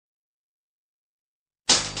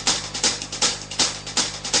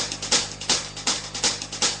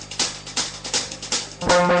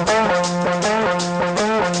I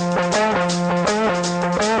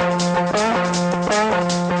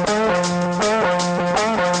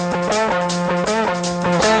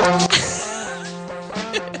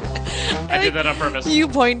did that on purpose. You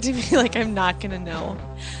point to me like I'm not going to know.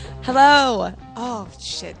 Hello. Oh,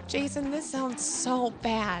 shit. Jason, this sounds so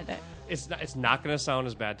bad. It's not going to sound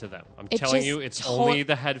as bad to them. I'm It telling just you, it's only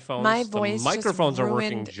the headphones. my voice the just microphones are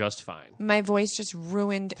working ruined- just fine. My voice just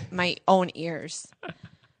ruined my own ears.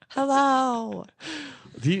 Hello.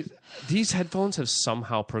 These headphones have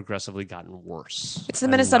somehow progressively gotten worse. It's the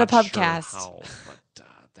Minnesota I'm not Pubcast. Sure how, but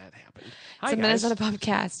that happened. It's Hi, the guys. Minnesota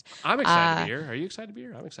Pubcast. I'm excited to be here. Are you excited to be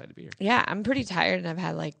here? I'm excited to be here. Yeah, I'm pretty tired, and I've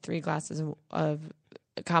had like 3 glasses of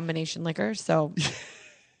combination liquor. So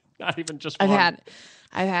Not even just I one.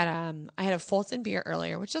 had a Fulton beer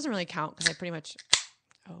earlier, which doesn't really count because I pretty much.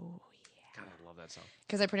 Oh God, I love that song.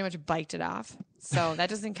 because I pretty much biked it off. So that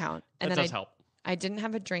doesn't count. And That then does help. I didn't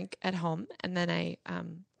have a drink at home, and then I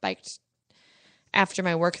biked after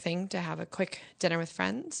my work thing to have a quick dinner with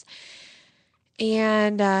friends.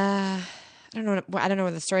 And I don't know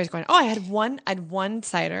where the story is going. Oh, I had one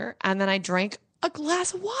cider, and then I drank a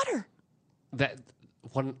glass of water.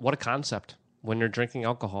 What a concept! When you're drinking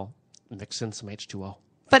alcohol, mix in some H2O.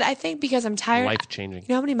 But I think because I'm tired, Life changing. You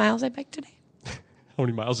know how many miles I biked today? How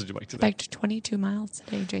many miles did you bike today? Biked 22 miles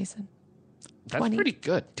today, Jason. That's 20. pretty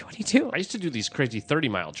good. 22. I used to do these crazy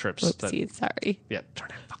 30-mile trips. Oopsie, sorry. Yeah, turn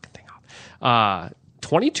that fucking thing off.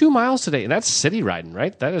 22 miles today, and that's city riding,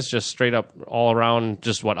 right? That is just straight up all around,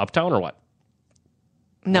 just what, uptown or what?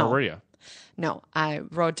 No. Where were you? No, I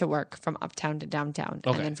rode to work from uptown to downtown.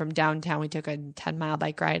 Okay. And then from downtown, we took a 10-mile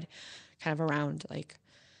bike ride kind of around, like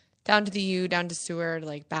down to the U, down to Seward,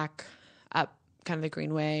 like back up kind of the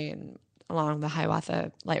Greenway and along the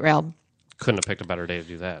Hiawatha light rail. Couldn't have picked a better day to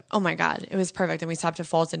do that. Oh, my God. It was perfect. And we stopped at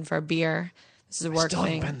Fulton for a beer. This is a work still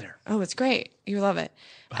thing. haven't been there. Oh, it's great. You love it.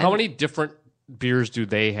 How many different beers do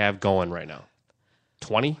they have going right now?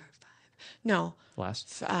 20? No.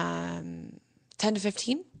 Last? 10 to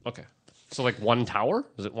 15? Okay. So like one tower?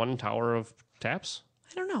 Is it one tower of taps?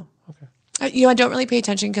 I don't know. Okay. I don't really pay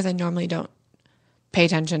attention because I normally don't pay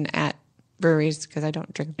attention at breweries because I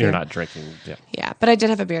don't drink beer. You're not drinking. Yeah. Yeah, but I did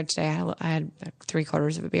have a beer today. I had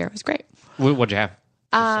 3/4 of a beer. It was great. What'd you have?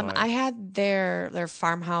 I had their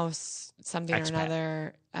farmhouse something Expat.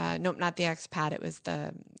 or another. Nope, not the expat.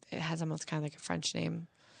 It has almost kind of like a French name,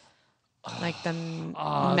 like the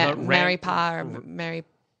Mary Pa or Mary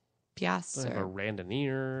Pias. Like a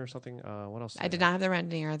randonneur or something. What else? I did not have the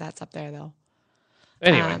Randonneur. That's up there though.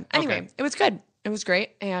 Anyway, okay. It was good. It was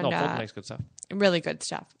great and Fulton makes good stuff. really good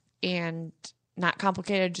stuff and not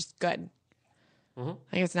complicated, just good. Mm-hmm.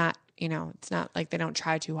 Like it's not, it's not like they don't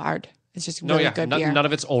try too hard. It's just really good beer. None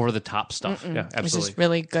of it's over the top stuff. Yeah, absolutely. It's just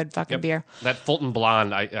really good fucking beer. That Fulton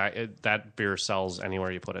Blonde, that beer sells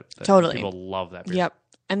anywhere you put it. Totally. People love that beer. Yep.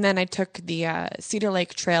 And then I took the Cedar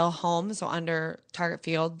Lake Trail home, so under Target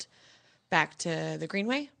Field, back to the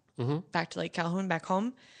Greenway, back to Lake Calhoun, back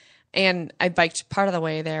home. And I biked part of the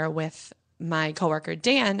way there with my coworker,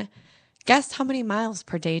 Dan. Guess how many miles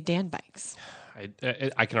per day Dan bikes?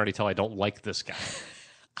 I can already tell I don't like this guy.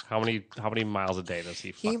 How many miles a day does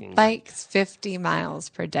he He fucking bikes 50 miles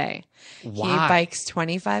per day. Why? He bikes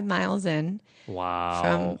 25 miles in Wow.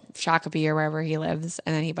 from Shakopee or wherever he lives,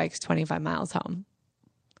 and then he bikes 25 miles home.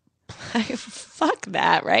 Fuck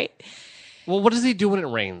that, right? Well, what does he do when it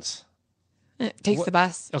rains? Takes the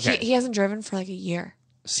bus. Okay. He hasn't driven for like a year.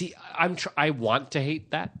 See, I want to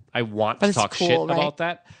hate that. I want But to it's talk cool, shit right? about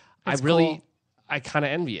that. It's I cool. kind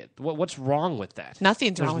of envy it. What's wrong with that?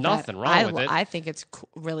 Nothing's There's wrong with nothing that. wrong with it. I think it's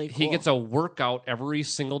really cool. He gets a workout every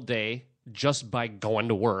single day just by going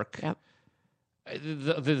to work. Yep.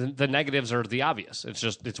 The negatives are the obvious.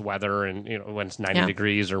 It's weather, and when it's 90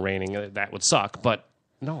 degrees or raining, that would suck. But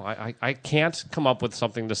no, I can't come up with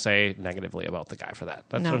something to say negatively about the guy for that.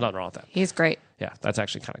 There's nothing wrong with that. He's great. Yeah, that's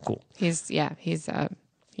actually kind of cool. He's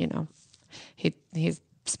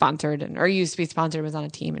sponsored or used to be sponsored, was on a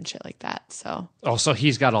team and shit like that. So. Oh, so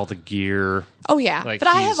he's got all the gear. Oh yeah, Like, but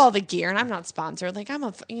I have all the gear and I'm not sponsored. Like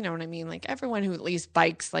you know what I mean? Like everyone who at least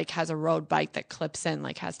bikes, like has a road bike that clips in,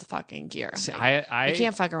 like has the fucking gear. See, Like, I you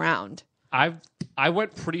can't fuck around. I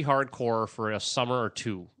went pretty hardcore for a summer or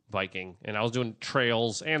two biking, and I was doing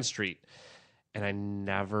trails and street, and I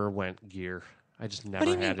never went gear. I just never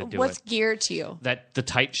What do you had mean? to do What's it. gear to you? The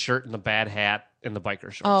tight shirt and the bad hat and the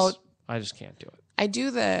biker shorts. Oh. I just can't do it. I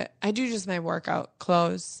do just my workout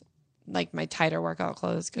clothes like my tighter workout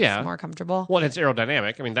clothes because it's more comfortable. Well, it's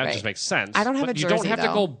aerodynamic. I mean, that just makes sense. I don't have a jersey, you don't have though.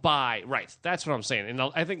 to go buy. Right. That's what I'm saying. And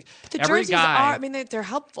I think But the every jerseys guy. are, I mean, they're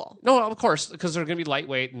helpful. No, of course, because they're going to be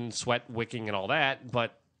lightweight and sweat wicking and all that.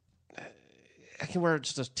 But I can wear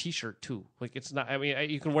just a T-shirt too. Like it's not. I mean,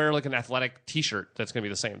 you can wear like an athletic T-shirt that's going to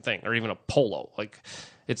be the same thing, or even a polo. Like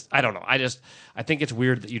it's. I don't know. I think it's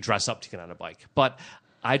weird that you dress up to get on a bike, but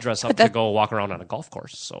I dress up to go walk around on a golf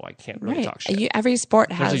course, so I can't really talk shit. Every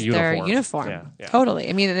sport has their uniform. Yeah. Totally.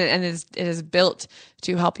 I mean, and it is built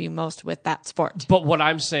to help you most with that sport. But what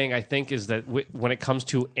I'm saying, I think, is that when it comes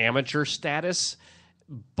to amateur status,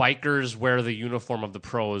 bikers wear the uniform of the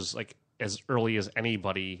pros like as early as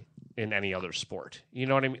anybody in any other sport. You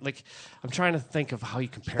know what I mean? Like, I'm trying to think of how you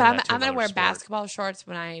compare that to I'm going to wear sport. basketball shorts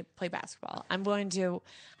when I play basketball. when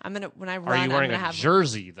I run, Are you wearing a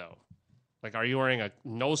jersey, though? Like, are you wearing a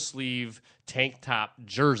no-sleeve tank top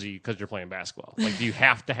jersey because you're playing basketball? Like, do you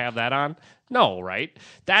have to have that on? No, right?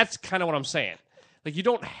 That's kind of what I'm saying. Like, you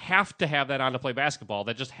don't have to have that on to play basketball.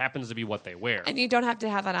 That just happens to be what they wear. And you don't have to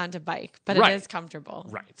have that on to bike, but Right. it is comfortable.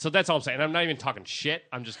 Right. So that's all I'm saying. I'm not even talking shit.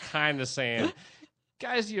 I'm just kind of saying,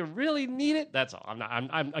 guys, do you really need it? That's all. I'm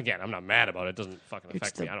not mad about it. It doesn't fucking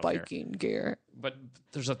affect me. I don't care. It's the biking gear. But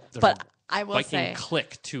there's a I will biking say,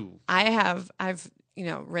 clique too. I've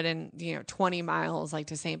ridden 20 miles like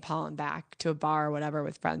to St. Paul and back to a bar or whatever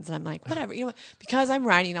with friends, and I'm like, whatever, because I'm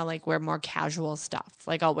riding, I'll like wear more casual stuff.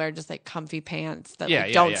 Like I'll wear just like comfy pants that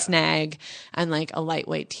don't snag and like a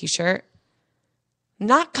lightweight T-shirt.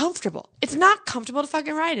 Not comfortable. It's not comfortable to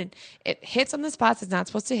fucking ride in. It hits on the spots it's not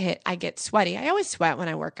supposed to hit. I get sweaty. I always sweat when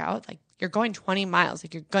I work out. Like you're going 20 miles,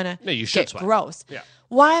 like you're gonna get sweat. gross. Yeah.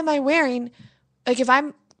 Why am I wearing, like if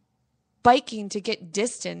I'm biking to get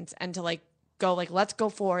distance and to like go like let's go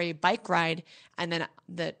for a bike ride, and then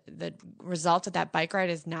the result of that bike ride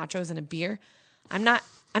is nachos and a beer. I'm not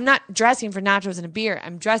dressing for nachos and a beer.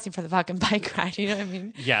 I'm dressing for the fucking bike ride. You know what I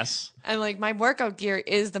mean? Yes. And like my workout gear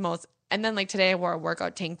is the most. And then like today I wore a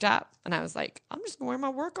workout tank top, and I was like, I'm just gonna wear my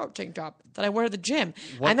workout tank top that I wear to the gym.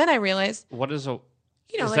 And then I realized, what is is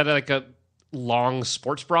like, that like a long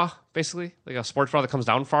sports bra, basically, like a sports bra that comes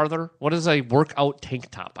down farther? What is a workout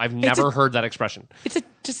tank top? I've never heard that expression. It's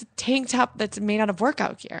just a tank top that's made out of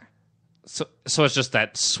workout gear. So it's just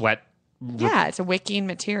that sweat. Yeah, it's a wicking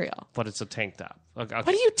material. But it's a tank top. Okay. What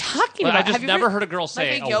are you talking about? I just never heard a girl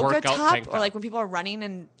say like a yoga workout top, tank top. or like when people are running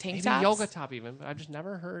in tank Maybe tops. yoga top even, but I've just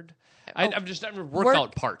never heard. I've just never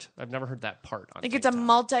workout part. I've never heard that part. Like it's a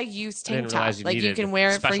multi-use tank top. Like you can wear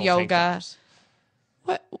it for special yoga.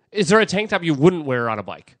 What is there a tank top you wouldn't wear on a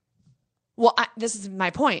bike? Well, this is my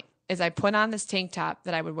point. Is I put on this tank top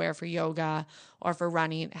that I would wear for yoga or for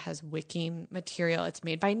running. It has wicking material. It's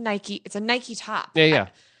made by Nike. It's a Nike top. Yeah.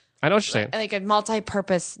 I know what you're saying. Like a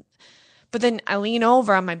multi-purpose. But then I lean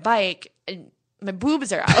over on my bike and my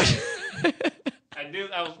boobs are out.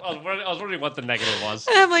 I was wondering what the negative was.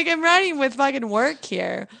 And I'm like, I'm riding with fucking work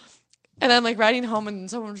here. And I'm like riding home and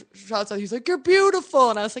someone shouts out, he's like, you're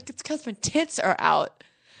beautiful. And I was like, it's because my tits are out.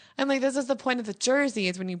 I'm like, this is the point of the jersey,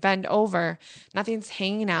 is when you bend over, nothing's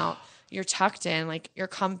hanging out. You're tucked in, like you're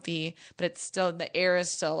comfy, but it's still, the air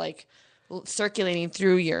is still like circulating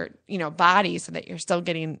through your, body so that you're still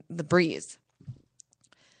getting the breeze.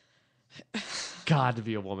 God, to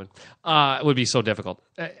be a woman would be so difficult.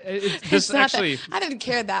 This actually, I didn't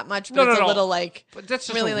care that much, but it's a little like. But that's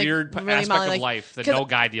just really a weird really aspect of life that no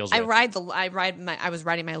guy deals with. I was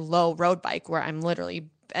riding my low road bike where I'm literally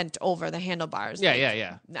bent over the handlebars.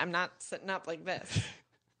 Yeah. I'm not sitting up like this.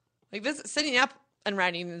 Like this, sitting up and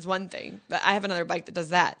riding is one thing, but I have another bike that does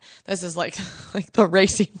that. This is like the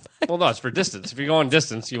racing bike. Well, no, it's for distance. If you're going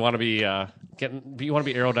distance, you want to be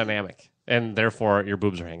aerodynamic. And therefore, your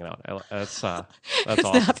boobs are hanging out. That's awesome.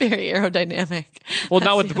 Not very aerodynamic. Well,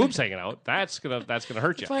 not with the boobs hanging out. That's gonna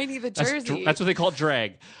hurt you. Why need the jersey? That's what they call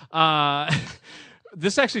drag.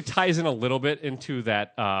 This actually ties in a little bit into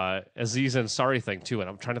that Aziz Ansari thing too, and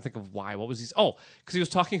I'm trying to think of why. What was he? Oh, because he was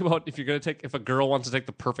talking about if a girl wants to take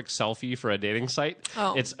the perfect selfie for a dating site,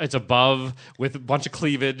 it's above with a bunch of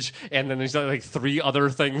cleavage, and then there's like 3 other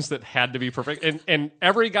things that had to be perfect. And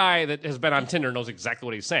every guy that has been on Tinder knows exactly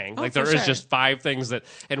what he's saying. Like there is just 5 things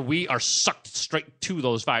and we are sucked straight to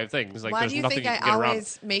those 5 things. Like why there's do you nothing think you I can get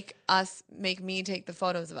always around. make me take the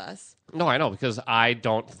photos of us? No, I know, because I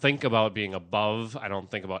don't think about being above. I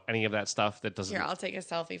don't think about any of that stuff. That doesn't. Here, I'll take a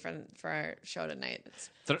selfie for our show tonight.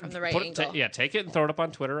 From the right angle. Take it and throw it up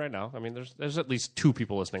on Twitter right now. I mean, there's at least 2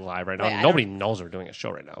 people listening live right now. Wait, Nobody knows we're doing a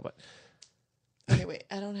show right now, but okay, wait,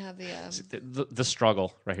 I don't have the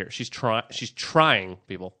struggle right here. She's trying,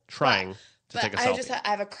 people, to take a selfie. I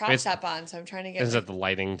have a crop top on, so I'm trying to get. Is that the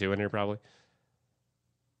lighting too in here? Probably.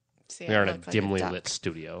 See, We I are in a look like dimly duck. lit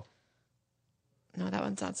studio. No, that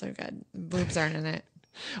one's not so good. Boobs aren't in it.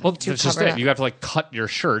 Well, Too that's just covered it. up. You have to cut your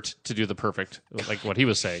shirt to do the perfect, like what he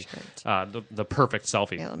was saying, the perfect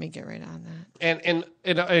selfie. Yeah, let me get right on that. And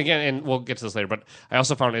again, and we'll get to this later, but I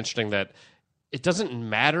also found it interesting that it doesn't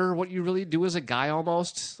matter what you really do as a guy.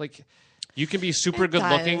 Almost like you can be super good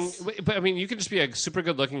looking, but I mean, you can just be a super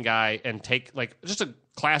good looking guy and take like just a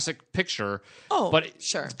classic picture. Oh, but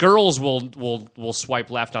sure. Girls will swipe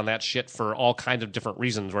left on that shit for all kinds of different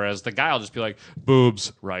reasons, whereas the guy will just be like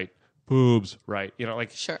boobs, right? Boobs, right? You know,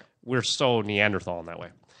 like Sure. We're so Neanderthal in that way.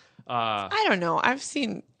 I don't know. I've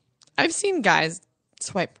seen guys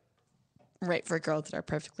swipe right for girls that are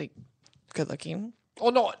perfectly good looking. Oh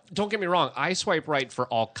no! Don't get me wrong. I swipe right for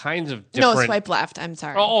all kinds of different. No, swipe left. I'm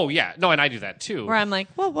sorry. Oh yeah, no, and I do that too. Where I'm like,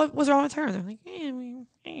 well, what was wrong with her? And they're like,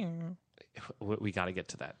 We got to get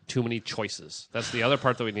to that. Too many choices. That's the other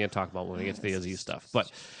part that we need to talk about when we get to the Aziz stuff.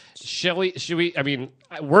 But should we? I mean,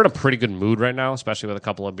 we're in a pretty good mood right now, especially with a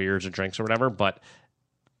couple of beers or drinks or whatever. But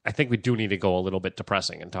I think we do need to go a little bit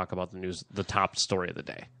depressing and talk about the news, the top story of the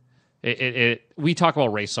day. We talk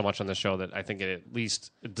about race so much on the show that I think it at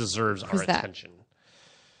least deserves our attention.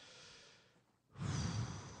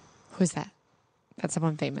 Who's that? That's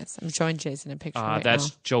someone famous. I'm showing Jason a picture right now.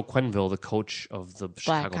 That's Joe Quenneville, the coach of the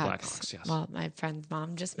Chicago Blackhawks. Yes. Well, my friend's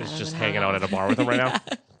mom just met is him just and hanging out at a bar with him right now.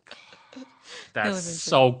 That's in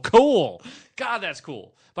so cool. God, that's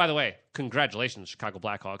cool. By the way, congratulations, Chicago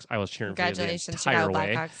Blackhawks. I was cheering for you the entire Chicago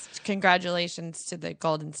way. Blackhawks. Congratulations to the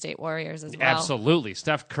Golden State Warriors as well. Absolutely.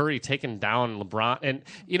 Steph Curry taking down LeBron. And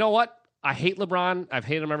you know what? I hate LeBron. I've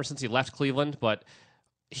hated him ever since he left Cleveland, but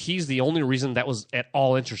he's the only reason that was at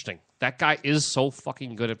all interesting. That guy is so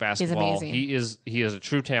fucking good at basketball. He's amazing. He is a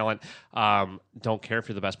true talent. Don't care if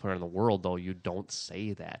you're the best player in the world, though. You don't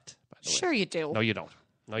say that. By the way. Sure you do. No, you don't.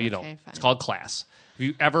 No, you don't. Fine. It's called class. Have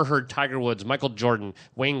you ever heard Tiger Woods, Michael Jordan,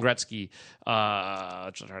 Wayne Gretzky,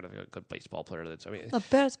 just trying to think of a good baseball player that's, I mean, The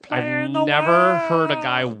best player I've in the world. never heard a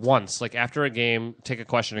guy once, like after a game, take a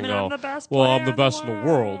question and go, well, I'm the best in the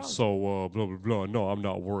world, so blah, blah, blah. No, I'm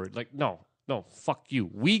not worried. Like, no, fuck you.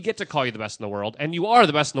 We get to call you the best in the world, and you are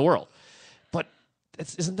the best in the world. But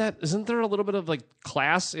isn't there a little bit of like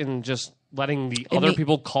class in just letting the other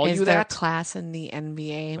people call you that? Is there class in the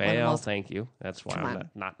NBA? Well, thank you. That's why I'm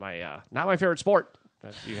not my favorite sport.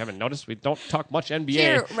 If you haven't noticed, we don't talk much NBA.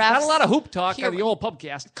 Here, refs, not a lot of hoop talk here, on the old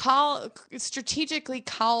pubcast. Strategically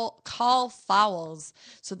call fouls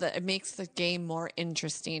so that it makes the game more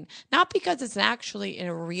interesting. Not because it's actually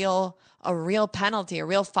a real penalty, a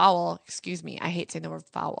real foul. Excuse me, I hate saying the word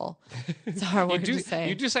foul. It's a hard word to say.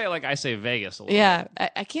 You do say it like I say Vegas a little Yeah,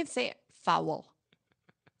 I can't say it. Foul.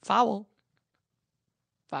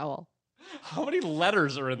 How many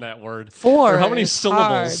letters are in that word? 4. Or how many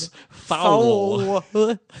syllables? Foul.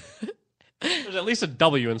 There's at least a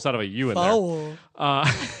W instead of a U in Foul. there.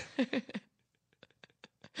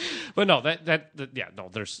 But no,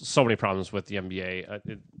 there's so many problems with the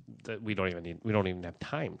NBA that we don't even have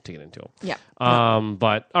time to get into them. Yeah.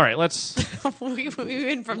 But all right, let's we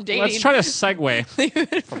went from dating. Let's try to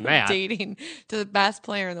segue from that dating to the best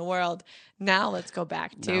player in the world. Now let's go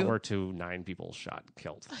back to. Now we're to 9 people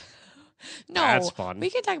killed. No, that's fun.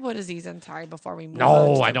 We can talk about Aziz Ansari before we move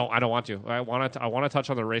on. No, I don't want to. I want to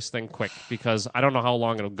touch on the race thing quick because I don't know how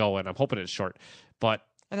long it'll go, and I'm hoping it's short. But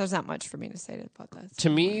there's not much for me to say about this. To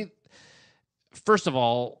me, first of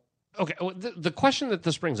all, okay, the question that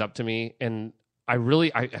this brings up to me, and I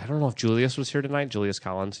don't know if Julius was here tonight. Julius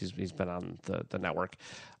Collins, he's been on the network,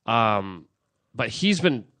 but he's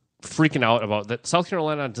been freaking out about that. South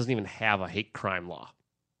Carolina doesn't even have a hate crime law,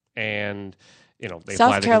 and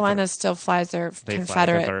South Carolina still flies their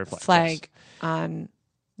Confederate flag on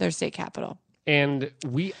their state capitol. And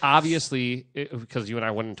we obviously, because you and I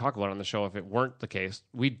wouldn't talk about it on the show if it weren't the case,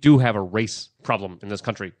 we do have a race problem in this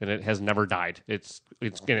country, and it has never died. It's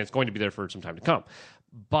going to be there for some time to come.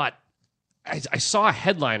 But I saw a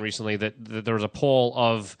headline recently that there was a poll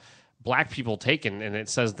of black people taken, and it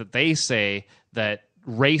says that they say that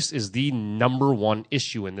race is the number one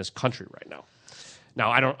issue in this country right now. Now,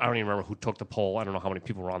 I don't even remember who took the poll. I don't know how many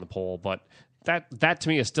people were on the poll, but that to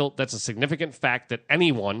me is that's a significant fact that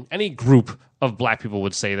any group of black people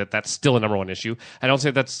would say that that's still a number one issue. I don't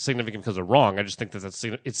say that's significant because they're wrong. I just think that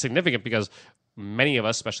it's significant because many of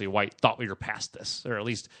us, especially white, thought we were past this, or at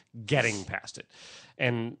least getting past it.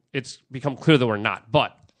 And it's become clear that we're not.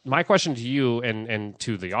 But my question to you and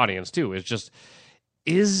to the audience too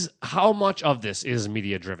is how much of this is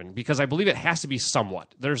media driven? Because I believe it has to be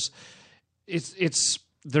somewhat. There's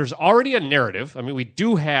already a narrative. I mean, we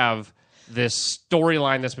do have this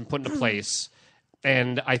storyline that's been put into place.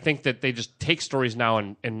 And I think that they just take stories now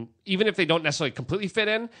and even if they don't necessarily completely fit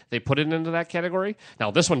in, they put it into that category.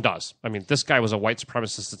 Now, this one does. I mean, this guy was a white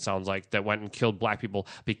supremacist, it sounds like, that went and killed black people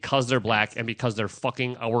because they're black and because they're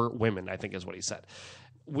fucking our women, I think is what he said.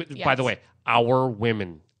 Yes. By the way, our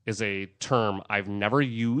women is a term I've never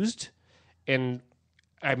used, and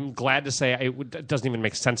I'm glad to say it doesn't even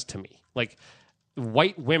make sense to me. Like,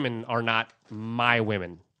 white women are not my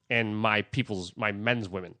women. And my men's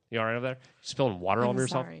women. You all right over there? You spilling water over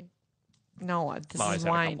yourself? Sorry. No, this is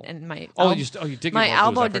wine. And my you did get my more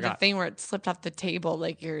elbow booze, did the thing where it slipped off the table.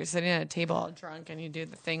 Like you're sitting at a table all drunk and you do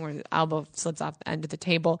the thing where the elbow slips off the end of the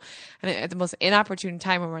table. And at the most inopportune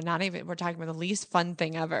time when we're talking about the least fun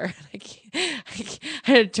thing ever. I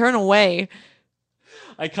had to turn away.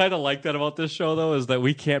 I kind of like that about this show, though, is that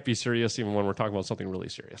we can't be serious even when we're talking about something really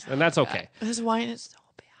serious. And that's okay. This wine is so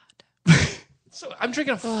bad. So I'm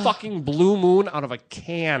drinking a fucking Blue Moon out of a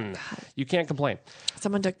can. You can't complain.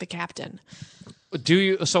 Someone took the captain. Do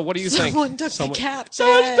you? So what do you think? Someone took the captain.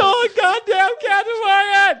 Someone stole a goddamn Captain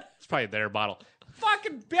Morgan. It's probably their bottle.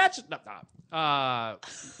 Fucking bitch. No.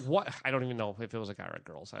 What? I don't even know if it was a guy or a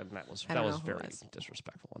girl. So that was very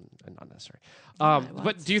disrespectful and unnecessary.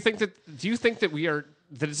 But do you think that we are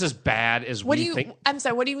that it's as bad as we think? I'm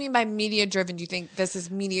sorry. What do you mean by media driven? Do you think this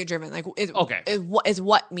is media driven? Like, okay, is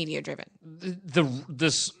what media driven?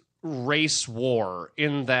 This race war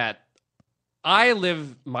in that I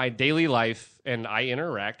live my daily life and I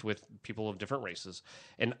interact with people of different races,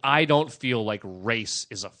 and I don't feel like race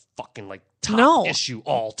is a fucking like top issue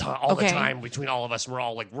all the time between all of us. And we're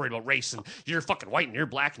all like worried about race, and you're fucking white and you're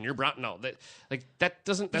black and you're brown. No,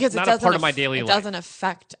 that's not a part of my daily life. It doesn't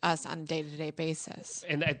affect us on a day-to-day basis.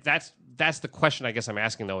 And that's the question I guess I'm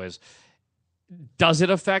asking though is, does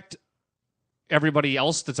it affect everybody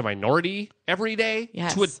else that's a minority every day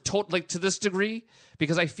to this degree?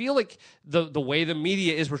 Because I feel like the way the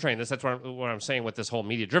media is portraying this, that's what I'm saying with this whole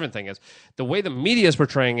media-driven thing is, the way the media is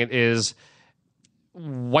portraying it is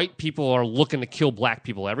white people are looking to kill black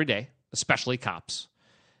people every day, especially cops.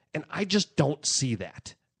 And I just don't see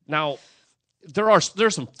that. Now,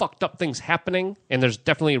 there's some fucked up things happening, and there's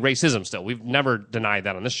definitely racism still. We've never denied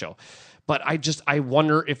that on this show. But I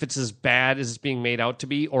wonder if it's as bad as it's being made out to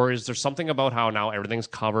be, or is there something about how now everything's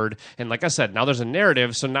covered? And like I said, now there's a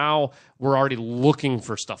narrative, so now we're already looking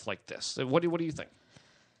for stuff like this. What do you think?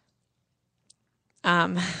 I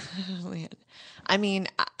mean,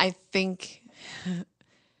 I think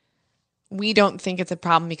we don't think it's a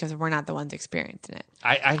problem because we're not the ones experiencing it.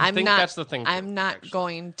 I think that's the thing. I'm not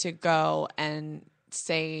going to go and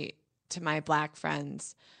say to my black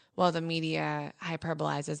friends, well, the media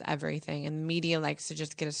hyperbolizes everything, and the media likes to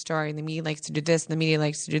just get a story, and the media likes to do this, and the media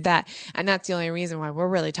likes to do that. And that's the only reason why we're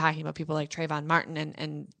really talking about people like Trayvon Martin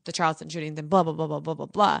and the Charleston shootings and blah, blah, blah, blah, blah, blah,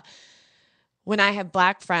 blah. When I have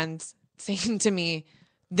black friends saying to me,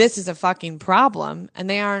 this is a fucking problem, and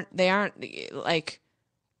they aren't like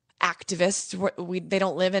activists. They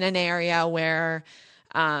don't live in an area where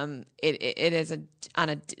it is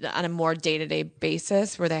on a more day-to-day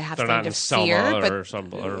basis where they have something to fear,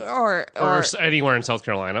 or anywhere in South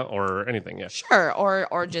Carolina or anything, yeah, sure,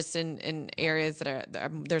 or just in areas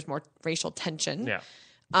that there's more racial tension, yeah,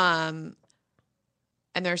 and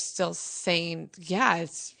they're still saying, yeah,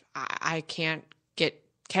 I can't get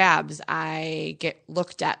cabs, I get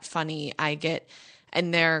looked at funny,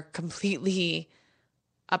 and they're completely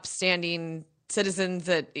upstanding citizens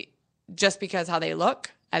that just because how they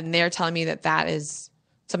look, and they're telling me that is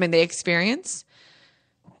something they experience.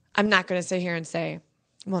 I'm not going to sit here and say,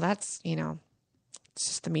 well, that's, it's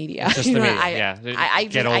just the media. It's just the media. I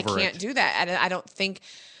can't do that. I don't think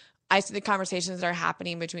I see the conversations that are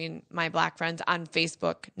happening between my black friends on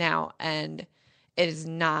Facebook now, and it is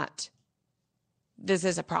not, this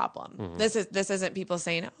is a problem. Mm-hmm. This isn't people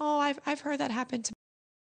saying, oh, I've heard that happen to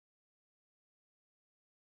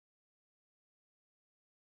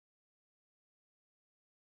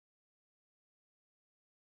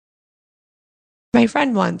my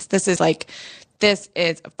friend once. This is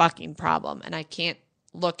a fucking problem, and I can't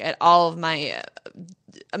look at all of my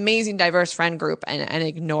amazing diverse friend group and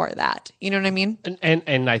ignore that. You know what I mean?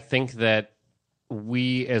 And I think that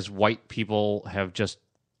we as white people have just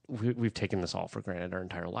we've taken this all for granted our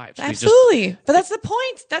entire lives. Absolutely. But that's the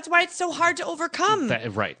point. That's why it's so hard to overcome.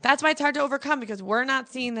 Right. That's why it's hard to overcome, because we're not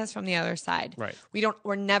seeing this from the other side. Right.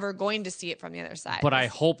 We're never going to see it from the other side. But I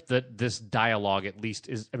hope that this dialogue at least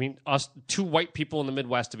is, us two white people in the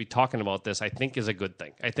Midwest to be talking about this, I think is a good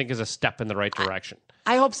thing. I think is a step in the right direction.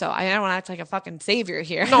 I hope so. I don't want to act like a fucking savior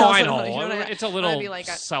here. No, I know. It's a little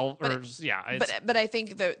but I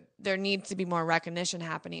think that there needs to be more recognition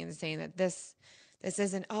happening and saying that this This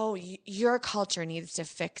isn't, your culture needs to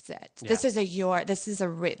fix it. Yeah. This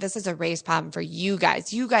is a race problem for you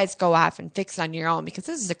guys. You guys go off and fix it on your own because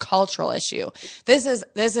this is a cultural issue. This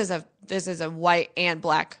is a white and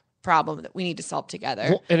black problem that we need to solve together.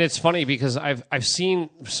 Well, and it's funny because I've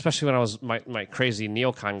seen, especially when I was my crazy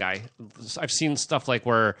neocon guy, I've seen stuff like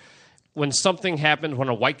where when something happens, when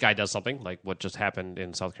a white guy does something like what just happened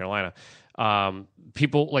in South Carolina,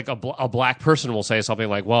 people like a black person will say something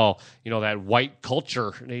like, well, that white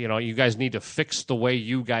culture, you guys need to fix the way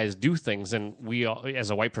you guys do things. And we,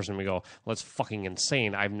 as a white person, we go, well, that's fucking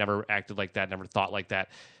insane. I've never acted like that, never thought like that.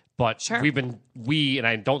 But sure. and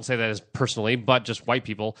I don't say that as personally, but just white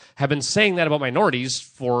people have been saying that about minorities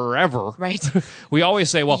forever. Right. We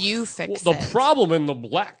always say, well, you fix the problem in the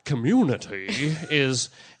black community is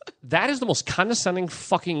that is the most condescending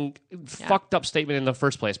fucking fucked up statement in the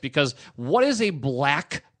first place, because what is a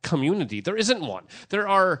black community? There isn't one. There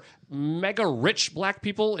are mega rich black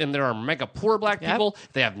people and there are mega poor black people.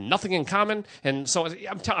 They have nothing in common. And so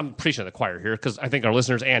I'm preaching to the choir here because I think our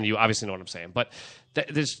listeners and you obviously know what I'm saying. But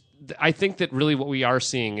I think that really what we are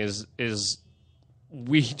seeing is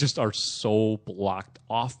we just are so blocked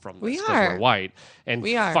off from this because we're white. And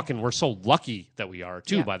we're so lucky that we are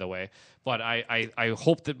too, by the way. But I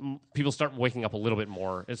hope that people start waking up a little bit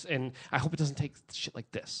more. And I hope it doesn't take shit like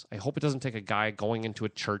this. I hope it doesn't take a guy going into a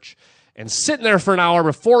church and sitting there for an hour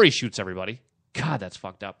before he shoots everybody. God, that's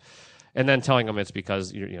fucked up. And then telling them it's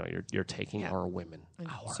because you're taking our women.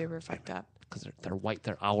 Super fucked up. Because they're white,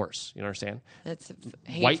 they're ours. You understand? It's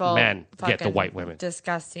hateful, white men get the white women.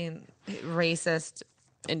 Disgusting, racist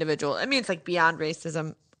individual. I mean, it's like beyond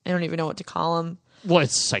racism. I don't even know what to call them. Well,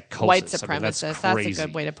 it's psychosis. White supremacist. That's a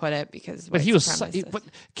good way to put it, because. But he was. But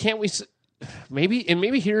can't we?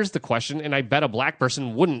 Maybe here's the question, and I bet a black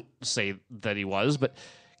person wouldn't say that he was. But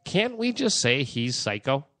can't we just say he's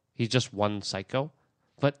psycho? He's just one psycho.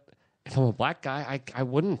 But if I'm a black guy, I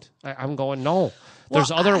wouldn't. I'm going no.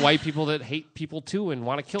 There's other white people that hate people too and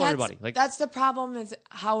want to kill everybody. Like that's the problem is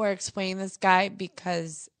how we're explaining this guy,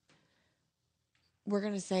 because we're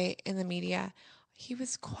gonna say in the media, he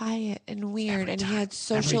was quiet and weird and he had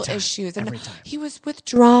social issues and he was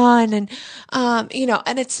withdrawn and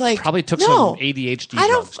and it's like probably took some ADHD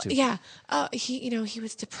drugs too. Yeah. He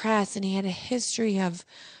was depressed and he had a history of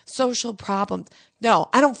social problems. No,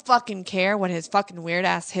 I don't fucking care what his fucking weird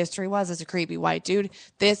ass history was as a creepy white dude.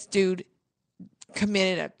 This dude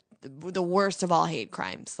committed the worst of all hate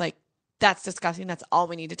crimes. Like, that's disgusting. That's all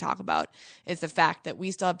we need to talk about is the fact that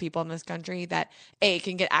we still have people in this country that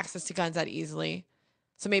can get access to guns that easily.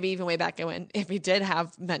 So maybe even way back when, if he did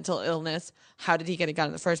have mental illness, how did he get a gun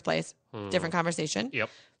in the first place? Different conversation. Yep.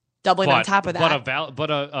 Doubling on top of that.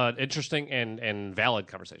 But a interesting and valid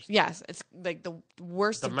conversation. Yes. It's like the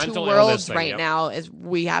worst of two worlds right now is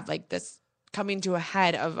we have like this coming to a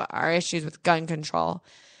head of our issues with gun control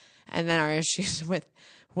and then our issues with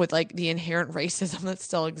like the inherent racism that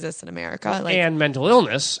still exists in America. Like, and mental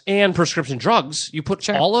illness and prescription drugs. You put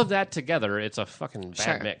all of that together, it's a fucking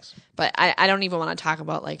bad mix. But I don't even want to talk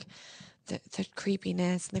about like the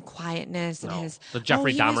creepiness and the quietness and the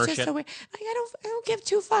Jeffrey Dahmer shit. So like, I don't give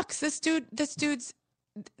two fucks. This dude's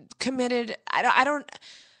committed. I don't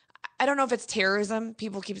know if it's terrorism.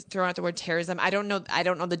 People keep throwing out the word terrorism. I don't know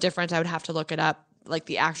the difference. I would have to look it up, like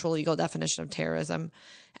the actual legal definition of terrorism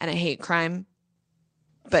and a hate crime.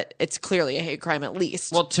 But it's clearly a hate crime, at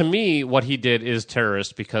least. Well, to me, what he did is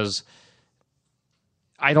terrorist because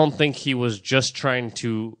I don't think he was just trying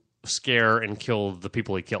to scare and kill the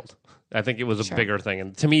people he killed. I think it was a bigger thing,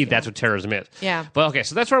 and to me, that's what terrorism is. Yeah. But okay,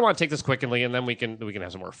 so that's where I want to take this quickly, and then we can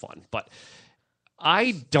have some more fun. But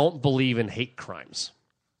I don't believe in hate crimes.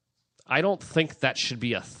 I don't think that should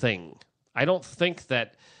be a thing. I don't think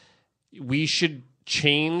that we should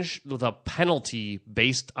change the penalty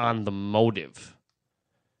based on the motive.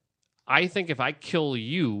 I think if I kill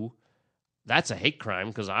you, that's a hate crime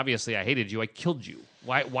because obviously I hated you. I killed you.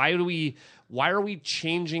 Why are we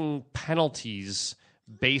changing penalties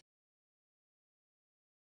based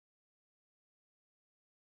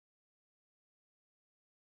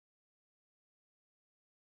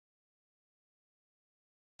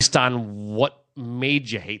on what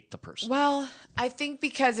made you hate the person? Well, I think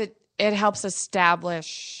because it helps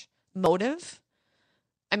establish motive.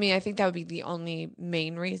 I mean, I think that would be the only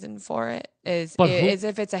main reason for it is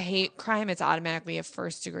if it's a hate crime, it's automatically a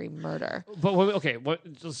first-degree murder. But okay,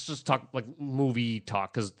 let's just talk like movie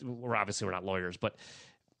talk because we're not lawyers. But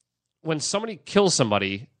when somebody kills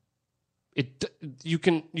somebody, you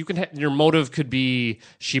can your motive could be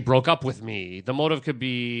she broke up with me. The motive could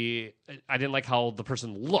be I didn't like how the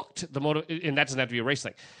person looked. The motive, and that doesn't have to be a race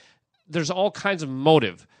thing. There's all kinds of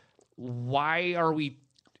motive. why are we?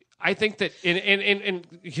 I think that, and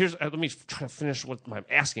here's let me try to finish what I'm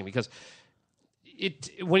asking, because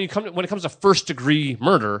when it comes to first degree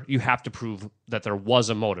murder, you have to prove that there was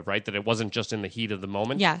a motive, right? That it wasn't just in the heat of the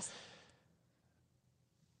moment. Yes.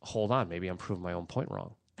 Hold on, maybe I'm proving my own point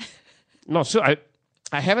wrong. No, so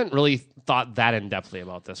I haven't really thought that in depthly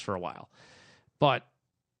about this for a while, but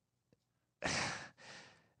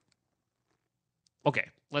okay.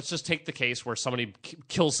 Let's just take the case where somebody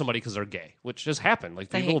kills somebody because they're gay, which has happened.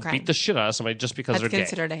 Like, people beat the shit out of somebody just because they're gay.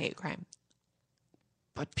 That's considered a hate crime.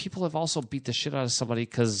 But people have also beat the shit out of somebody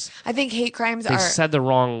because I think hate crimes they said the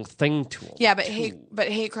wrong thing to them. Yeah, but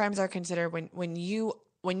hate crimes are considered when you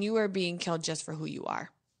are being killed just for who you are.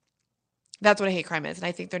 That's what a hate crime is, and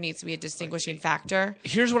I think there needs to be a distinguishing factor.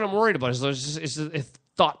 Here's what I'm worried about: is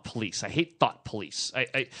thought police. I hate thought police.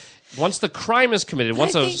 Once the crime is committed,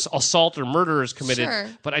 once an assault or murder is committed, sure.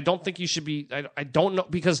 But I don't think you should be. I don't know,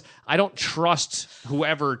 because I don't trust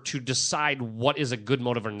whoever to decide what is a good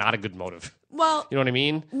motive or not a good motive. Well, you know what I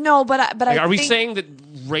mean? No, but are we saying that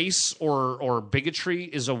race or bigotry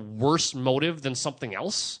is a worse motive than something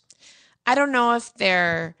else? I don't know if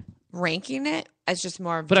they're ranking it as just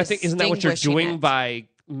more of. But I think, isn't that what you're doing by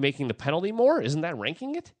making the penalty more? Isn't that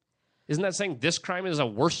ranking it? Isn't that saying this crime is a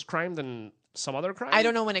worse crime than some other crime? I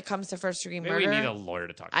don't know when it comes to first degree murder. Maybe we need a lawyer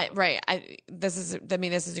to talk about. Right. This is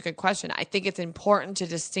a good question. I think it's important to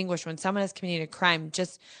distinguish when someone has committed a crime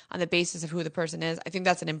just on the basis of who the person is. I think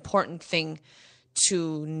that's an important thing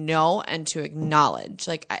to know and to acknowledge.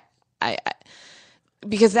 Like I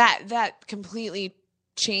because that completely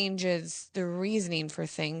changes the reasoning for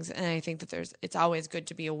things, and I think that it's always good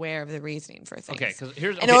to be aware of the reasoning for things. Okay,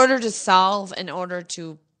 because in order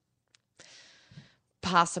to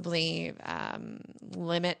possibly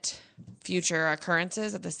limit future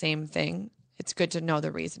occurrences of the same thing, it's good to know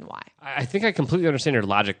the reason why. I think I completely understand your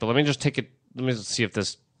logic, but let me just see if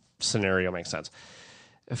this scenario makes sense.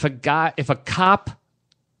 If a cop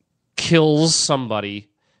kills somebody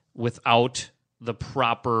without the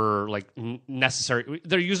proper necessary,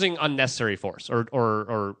 they're using unnecessary force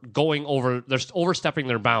or going over, they're overstepping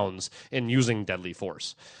their bounds and using deadly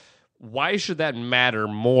force. Why should that matter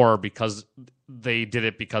more because they did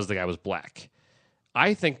it because the guy was black?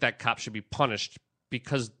 I think that cop should be punished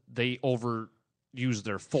because they overused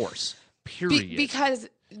their force, period. Because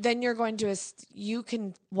then you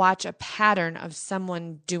can watch a pattern of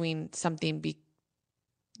someone doing something.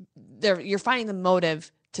 You're finding the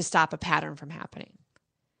motive to stop a pattern from happening.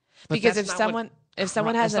 But because if someone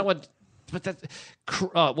has what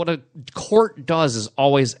a court does is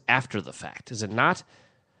always after the fact, is it not?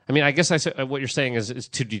 I mean, I guess what you're saying is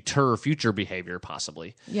to deter future behavior,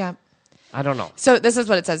 possibly. Yeah. I don't know. So this is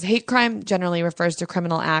what it says. Hate crime generally refers to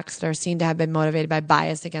criminal acts that are seen to have been motivated by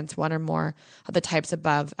bias against one or more of the types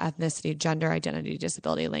above: ethnicity, gender, identity,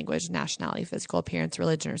 disability, language, nationality, physical appearance,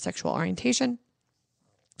 religion, or sexual orientation.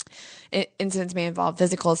 Incidents may involve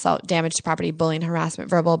physical assault, damage to property, bullying, harassment,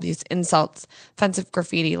 verbal abuse, insults, offensive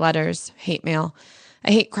graffiti, letters, hate mail.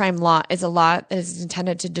 A hate crime law is a law that is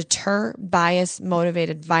intended to deter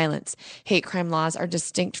bias-motivated violence. Hate crime laws are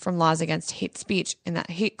distinct from laws against hate speech in that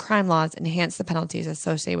hate crime laws enhance the penalties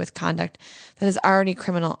associated with conduct that is already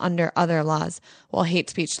criminal under other laws, while hate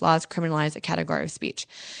speech laws criminalize a category of speech.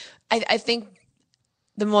 I think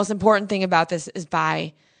the most important thing about this is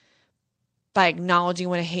by acknowledging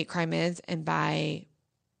what a hate crime is and by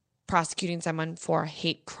prosecuting someone for a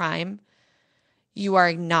hate crime, you are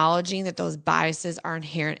acknowledging that those biases are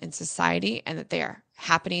inherent in society and that they are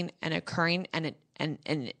happening and occurring, and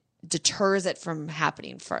it deters it from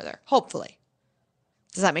happening further, hopefully.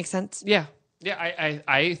 Does that make sense? Yeah. Yeah,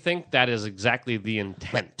 I think that is exactly the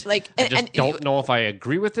intent. I just don't know if I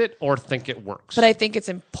agree with it or think it works. But I think it's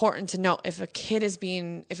important to know if a kid is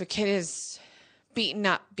beaten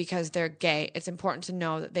up because they're gay, it's important to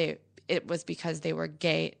know that it was because they were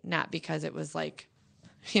gay, not because it was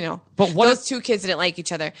but those two kids didn't like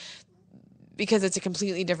each other, because it's a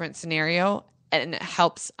completely different scenario, and it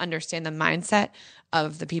helps understand the mindset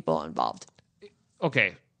of the people involved.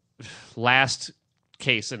 Okay. Last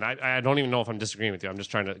case, and I don't even know if I'm disagreeing with you. I'm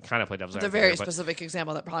just trying to kind of play devil's advocate. It's a very specific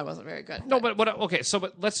example that probably wasn't very good. No, but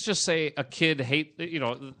let's just say a kid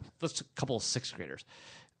let's a couple of sixth graders.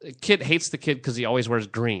 A kid hates the kid because he always wears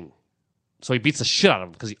green. So he beats the shit out of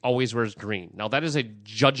him because he always wears green. Now that is a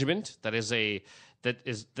judgment.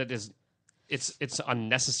 It's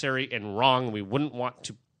unnecessary and wrong. We wouldn't want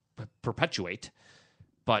to perpetuate,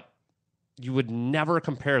 but you would never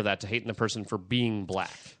compare that to hating the person for being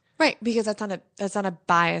black. Right, because that's not a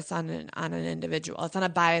bias on an individual. It's not a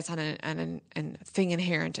bias on a thing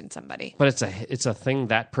inherent in somebody. But it's a thing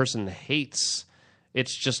that person hates,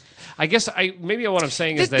 It's just, I guess maybe what I'm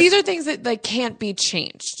saying is that these are things that like can't be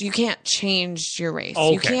changed. You can't change your race.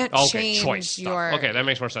 Okay. You can't change choice your. Okay, that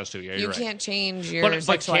makes more sense too. Yeah, you right. can't change your. But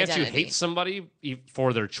sexual can't identity. you hate somebody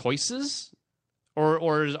for their choices? Or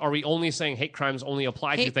are we only saying hate crimes only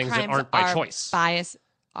apply to things that aren't by choice?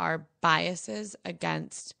 Are biases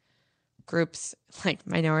against groups like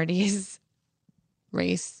minorities,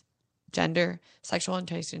 race, gender, sexual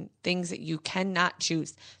orientation, things that you cannot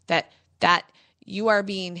choose. That you are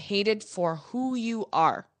being hated for who you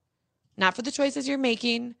are, not for the choices you're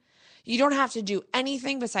making. You don't have to do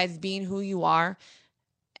anything besides being who you are.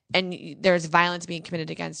 And there's violence being committed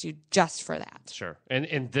against you just for that. Sure.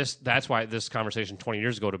 And that's why this conversation 20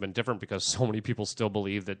 years ago would have been different, because so many people still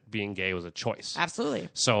believe that being gay was a choice. Absolutely.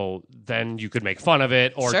 So then you could make fun of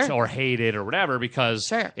it or hate it or whatever,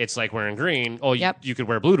 because it's like wearing green. Oh, you could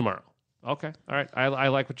wear blue tomorrow. Okay. All right. I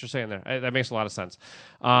like what you're saying there. That makes a lot of sense.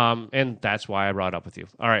 And that's why I brought it up with you.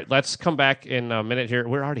 All right. Let's come back in a minute here.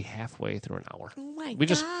 We're already halfway through an hour. Oh, my We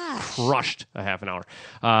just crushed a half an hour.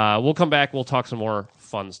 We'll come back. We'll talk some more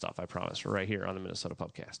fun stuff, I promise. We're right here on the Minnesota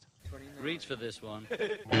Pubcast. Reach for this one.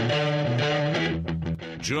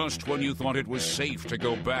 Just when you thought it was safe to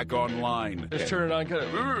go back online. Let's turn it on.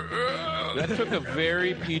 That took a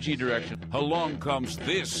very PG direction. Along comes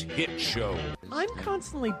this hit show. I'm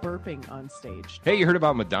constantly burping on stage. Hey, you heard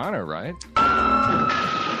about Madonna, right?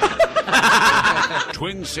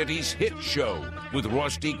 Twin Cities hit show with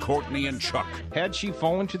Rusty, Courtney, and Chuck. Had she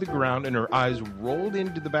fallen to the ground and her eyes rolled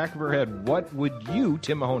into the back of her head, what would you,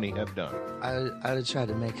 Tim Mahoney, have done? I'd have tried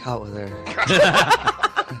to make out with her.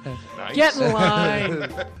 Nice. Get in line.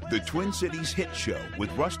 The Twin Cities hit show with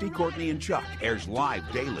Rusty, Courtney, and Chuck airs live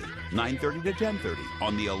daily, 9:30 to 10:30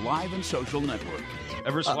 on the Alive and Social Network.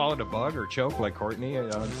 Ever swallowed a bug or choke like Courtney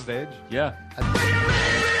on stage? Yeah.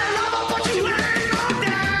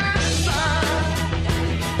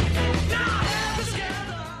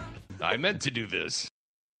 I meant to do this.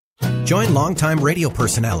 Join longtime radio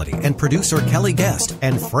personality and producer Kelly Guest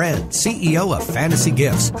and friend, CEO of Fantasy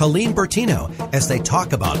Gifts, Colleen Bertino, as they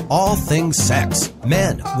talk about all things sex,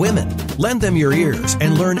 men, women. Lend them your ears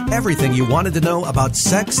and learn everything you wanted to know about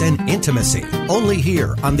sex and intimacy. Only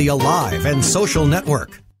here on the Alive and Social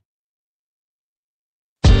Network.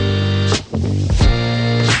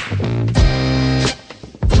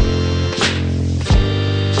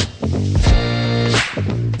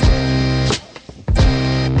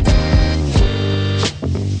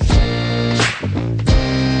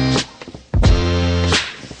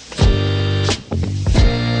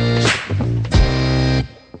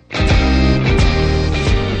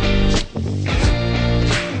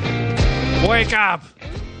 Wake up!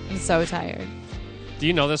 I'm so tired. Do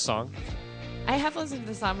you know this song? I have listened to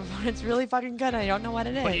the song before. It's really fucking good. I don't know what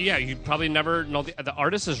it is. But yeah, you probably never know. The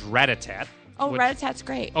artist is Rat-a-tat. Oh, Rat-a-tat's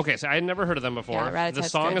great. Okay, so I had never heard of them before. Yeah, Rat-a-tat's the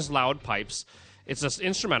song good. is Loud Pipes. It's just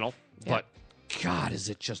instrumental, Yeah. but God,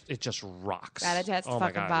 it just rocks. Rat-a-tat's oh my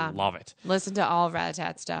fucking God, bomb. I love it. Listen to all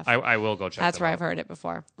Rat-a-tat stuff. I will go check That's them where out. I've heard it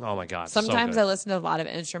before. Oh my God. Sometimes so I good. listen to a lot of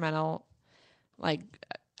instrumental, like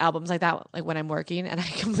albums like that, like when I'm working, and I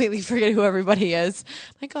completely forget who everybody is.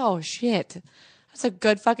 I'm like, oh shit, that's a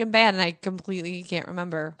good fucking band, and I completely can't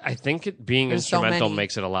remember. I think being There's so instrumental many.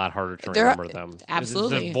 makes it a lot harder to There are- remember them.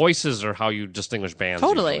 absolutely. The voices are how you distinguish bands.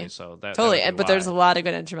 Totally, usually, so that totally. would be But there's a why. lot of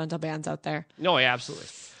good instrumental bands out there. No, yeah, absolutely.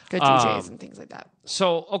 Good DJs and things like that.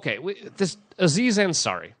 So okay, this Aziz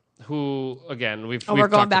Ansari, who again we've Oh, we're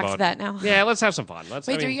going talked back about. to that now. Yeah, let's have some fun.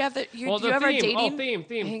 Wait, do you have the? Do the you have our theme. dating? Oh,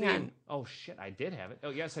 theme. Hang on. Oh shit, I did have it. Oh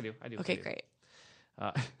yes, I do. Okay, I do. great.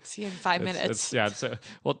 See you in 5 minutes.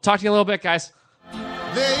 We'll talk to you in a little bit, guys.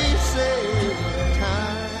 They say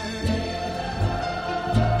time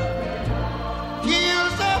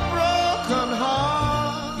heals a broken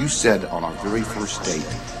heart. You said on our very first date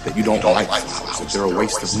that you don't like flowers, that they're a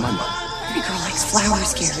waste of money. Every girl likes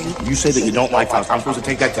flowers, Gary. You say that you don't like flowers. I'm supposed to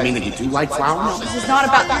take that to mean that you do like flowers? This is not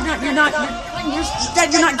about. You're not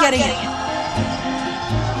getting it.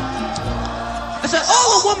 I said, all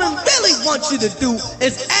a woman really wants you to do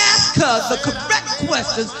is ask her the correct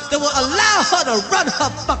questions that will allow her to run her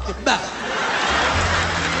fucking mouth.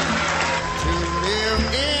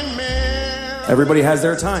 Everybody has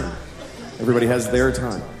their time. Everybody has their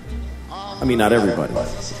time. I mean, not everybody.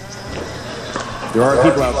 There are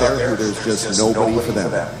people out there who there's just nobody for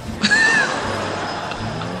them.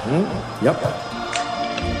 Yep.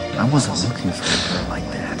 I wasn't looking for a girl like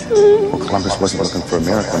that. Well, Columbus wasn't looking for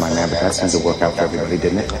America, my man, but that seemed to work out for everybody,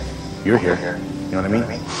 didn't it? You're here. You know what I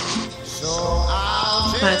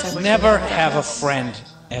mean? Never have a friend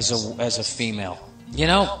as a female. You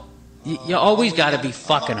know, you always got to be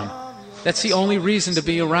fucking them. That's the only reason to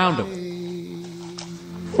be around them.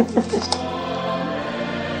 Uncle,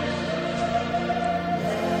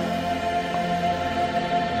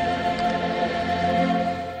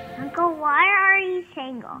 why are you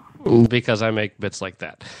single? Because I make bits like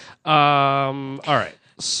that. All right.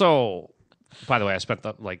 So, by the way, I spent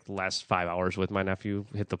the last 5 hours with my nephew.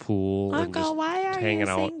 Hit the pool and Uncle, just why are hanging you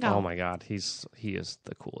out. single? Oh my god, he is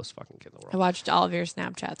the coolest fucking kid in the world. I watched all of your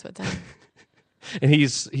Snapchats with him. And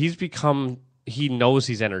he's become. He knows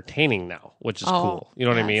he's entertaining now, which is cool. You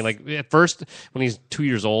know what I mean? Like at first, when he's 2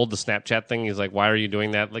 years old, the Snapchat thing, he's like, "Why are you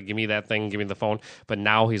doing that? Like, give me that thing, give me the phone." But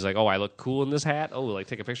now he's like, "Oh, I look cool in this hat. Oh, like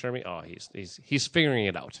take a picture of me." Oh, he's figuring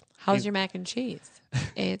it out. How's your mac and cheese?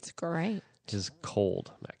 It's great. Just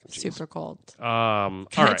cold mac and cheese. Super cold. All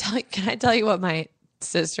right. Can I tell you what my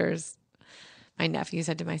nephew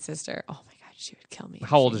said to my sister? Oh my god, she would kill me.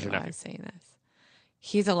 How old is your nephew? I was saying this.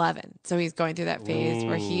 He's 11, so he's going through that phase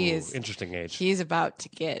where he is interesting age. He's about to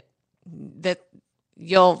get that.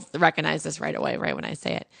 You'll recognize this right away, right when I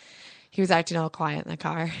say it. He was acting all quiet in the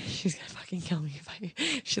car. She's gonna fucking kill me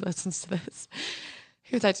if she listens to this.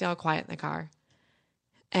 He was acting all quiet in the car,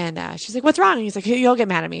 and she's like, "What's wrong?" And he's like, "You'll get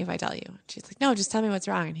mad at me if I tell you." She's like, "No, just tell me what's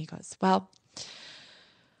wrong." And he goes, "Well,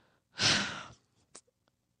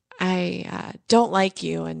 I don't like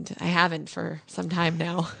you, and I haven't for some time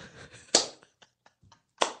now."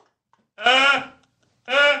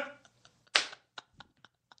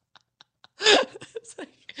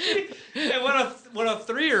 When a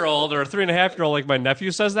 3-year-old or a 3.5-year-old like my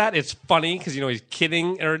nephew says that, it's funny because he's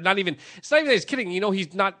kidding, or not even. It's not even that he's kidding.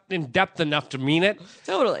 He's not in depth enough to mean it.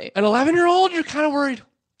 Totally. An 11-year-old, you're kind of worried.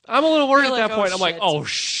 I'm a little worried You're at like, that point. oh, I'm like, shit. oh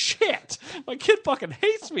shit, my kid fucking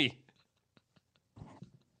hates me.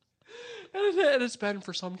 And it's been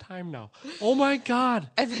for some time now. Oh my god.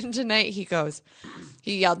 And then tonight he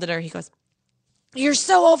yelled at her. He goes, "You're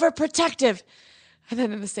so overprotective." And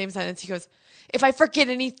then in the same sentence he goes, "If I forget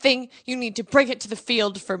anything, you need to bring it to the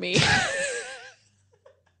field for me."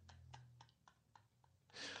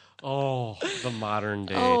 Oh, the modern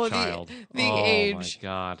day child. The oh age. My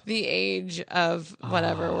god. The age of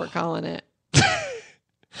whatever we're calling it.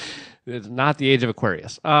 It's not the age of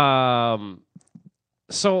Aquarius.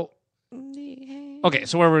 So okay,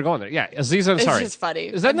 so where we're going there? Yeah, Aziz Ansari. It's just funny.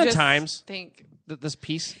 Is that in the Just Times? think This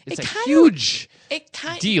piece? It's It a kind huge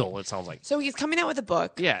of- deal. It sounds like. So he's coming out with a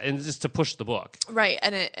book. Yeah, and just to push the book. Right,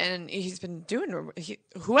 and he's been doing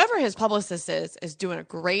whoever his publicist is doing a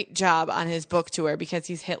great job on his book tour because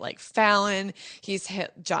he's hit like Fallon, he's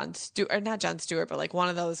hit Jon Stewart, or not Jon Stewart, but like one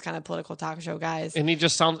of those kind of political talk show guys. And he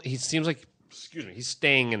seems like, excuse me, he's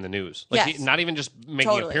staying in the news. Like Yes. not even just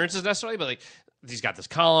making Totally. appearances necessarily, but like he's got this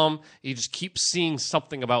column. You just keep seeing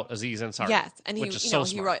something about Aziz Ansari. Yes, and which is he so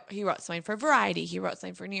smart. he wrote something for Variety, he wrote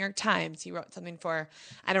something for New York Times, he wrote something for,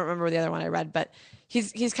 I don't remember the other one I read, but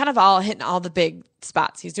he's kind of all hitting all the big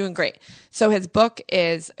spots. He's doing great. So his book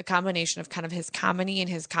is a combination of kind of his comedy and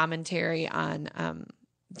his commentary on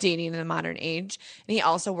dating in the modern age, and he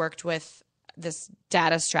also worked with this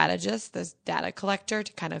data strategist, this data collector,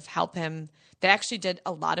 to kind of help him. They actually did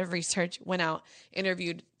a lot of research, went out,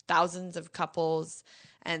 interviewed thousands of couples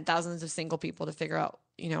and thousands of single people to figure out,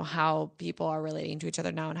 how people are relating to each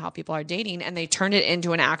other now and how people are dating. And they turned it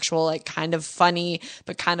into an actual, like, kind of funny,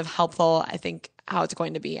 but kind of helpful, I think, how it's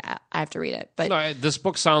going to be. I have to read it. But No, this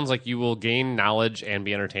book sounds like you will gain knowledge and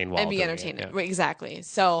be entertained while doing it. Yeah. Right, exactly.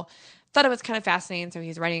 So thought it was kind of fascinating. So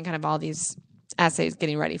he's writing kind of all these essays,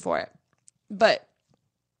 getting ready for it. But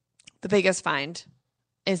the biggest find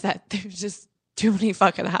is that there's just too many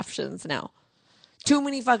fucking options now. Too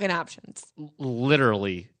many fucking options.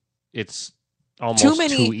 Literally, it's almost Too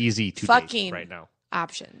many too easy to fucking date right now.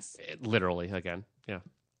 Options. Literally, again, yeah,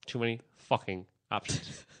 too many fucking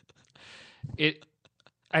options. You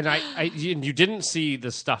didn't see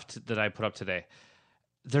the stuff that I put up today.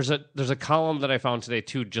 There's a column that I found today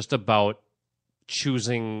too, just about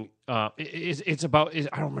choosing. It's about.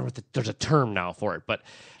 I don't remember. There's a term now for it, but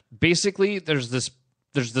basically, there's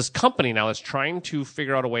this company now that's trying to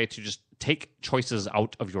figure out a way to just take choices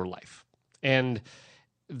out of your life. And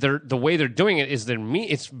the way they're doing it is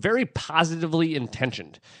it's very positively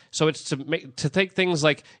intentioned. So it's to take things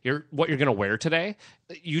like what you're going to wear today.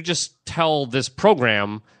 You just tell this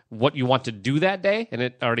program what you want to do that day, and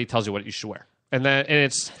it already tells you what you should wear.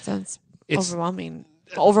 And Sounds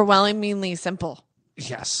overwhelmingly simple.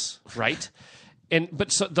 Yes, right.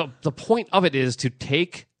 But so the point of it is to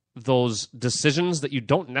take those decisions that you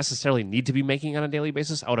don't necessarily need to be making on a daily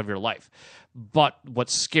basis out of your life. But what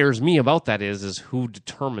scares me about that is who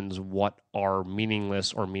determines what are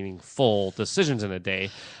meaningless or meaningful decisions in a day,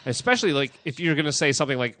 especially like if you're going to say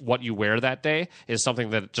something like what you wear that day is something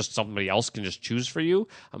that just somebody else can just choose for you.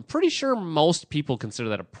 I'm pretty sure most people consider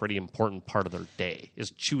that a pretty important part of their day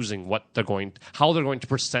is choosing how they're going to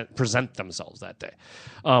present themselves that day.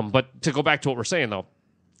 But to go back to what we're saying though,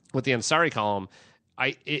 with the Ansari column,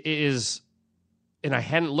 it is, and I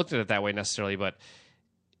hadn't looked at it that way necessarily, but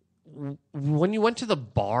when you went to the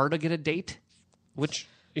bar to get a date, which,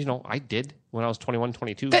 I did when I was 21,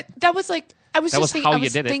 22. That was like, I was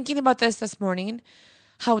thinking about this morning,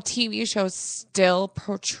 how TV shows still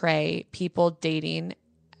portray people dating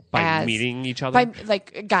by meeting each other. By,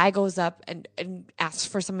 like, a guy goes up and asks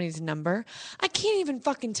for somebody's number. I can't even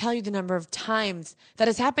fucking tell you the number of times that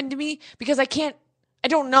has happened to me because I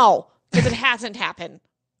don't know. Because it hasn't happened.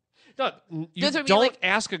 No, you don't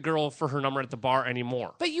ask a girl for her number at the bar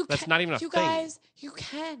anymore. But that's not even a thing. You guys, you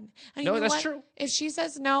can. And no, that's true. If she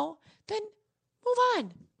says no, then move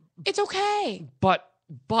on. It's okay. But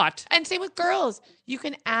and same with girls. You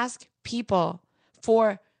can ask people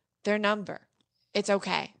for their number. It's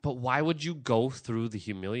okay. But why would you go through the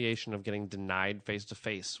humiliation of getting denied face to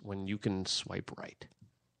face when you can swipe right?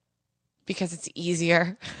 Because it's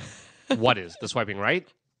easier. What is the swiping right?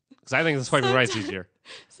 Because I think the swiping right is easier.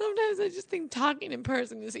 Sometimes I just think talking in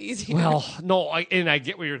person is easier. Well, no, I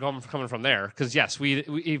get where you're coming from there. Because yes, we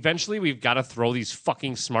eventually we've got to throw these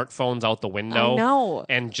fucking smartphones out the window. I know.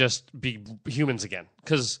 And just be humans again.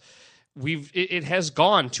 Because it has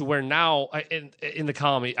gone to where now in the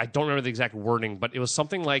column, I don't remember the exact wording, but it was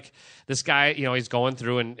something like this guy, he's going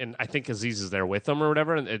through and I think Aziz is there with them or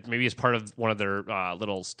whatever, and maybe it's part of one of their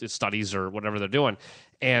little studies or whatever they're doing,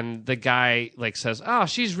 and the guy like says, "Oh,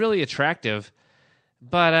 she's really attractive,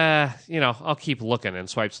 but I'll keep looking," and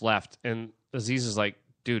swipes left, and Aziz is like,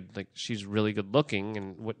 "Dude, like she's really good looking,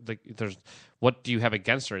 and what do you have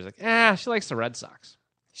against her?" He's like, she likes the Red Sox."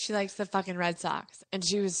 She likes the fucking Red Sox, and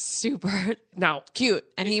she was super cute,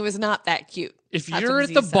 and he was not that cute. If you're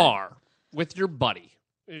at the bar with your buddy,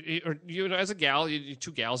 or as a gal, you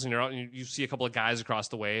two gals, and you're out, and you see a couple of guys across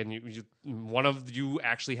the way, and one of you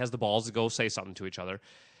actually has the balls to go say something to each other,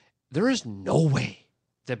 there is no way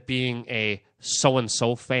that being a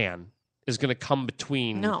so-and-so fan is going to come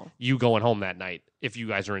between you going home that night if you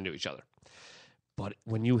guys are into each other. But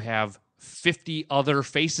when you have 50 other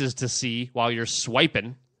faces to see while you're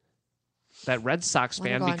swiping, that Red Sox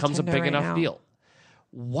fan becomes a big enough deal.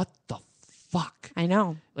 What the fuck? I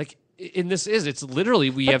know. Like, it's literally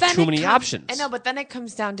we have too many options. I know, but then it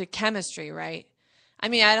comes down to chemistry, right? I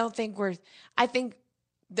mean, I think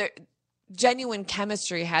genuine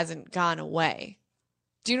chemistry hasn't gone away.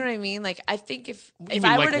 Do you know what I mean? Like, I think if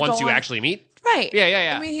I were to once you actually meet? Right.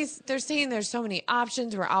 Yeah. I mean, they're saying there's so many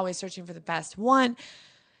options. We're always searching for the best one.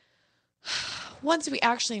 Once we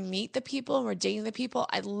actually meet the people and we're dating the people,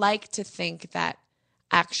 I'd like to think that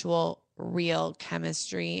actual real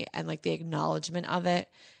chemistry and like the acknowledgement of it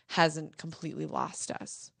hasn't completely lost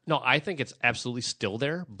us. No, I think it's absolutely still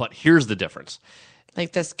there, but here's the difference.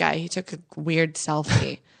 Like this guy, he took a weird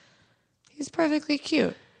selfie. He's perfectly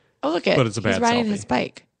cute. Oh, look at, but it's a bad he's riding selfie. His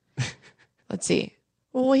bike. Let's see.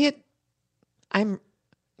 Well, he has.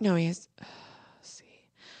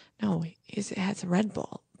 He has a Red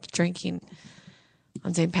Bull drinking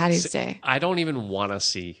on St. Patty's Day. I don't even want to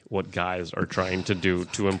see what guys are trying to do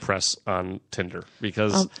to impress on Tinder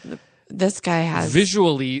because this guy has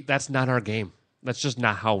visually that's not our game. That's just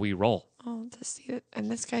not how we roll. Oh, to see it,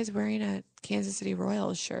 and this guy's wearing a Kansas City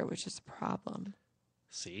Royals shirt, which is a problem.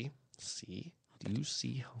 See, do you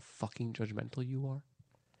see how fucking judgmental you are?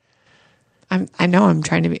 I know I'm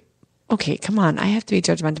trying to be. Okay, come on. I have to be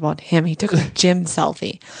judgmental about him. He took a gym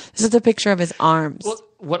selfie. This is a picture of his arms.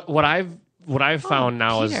 Well, what I've found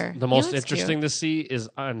now Peter, is the most interesting to see is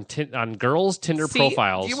on girls' Tinder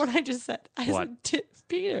profiles. Do you know what I just said? I said,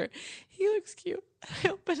 Peter, he looks cute. I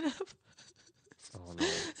opened up. Oh, no.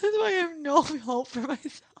 That's why I have no hope for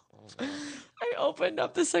myself. Oh, no. I opened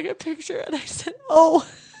up the second picture and I said, "Oh,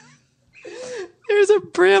 there's a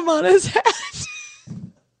brim on his hat."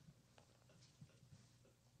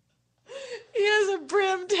 He has a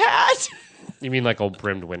brimmed hat. You mean like a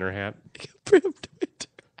brimmed winter hat? Brimmed winter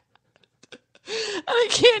hat. And I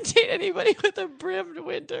can't date anybody with a brimmed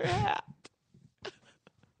winter hat.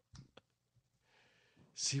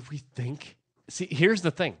 See, here's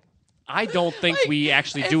the thing. I don't think we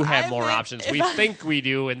actually do have more options. We think we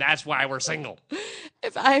do, and that's why we're single.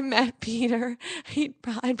 If I met Peter,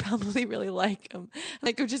 I'd probably really like him.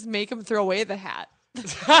 I could just make him throw away the hat.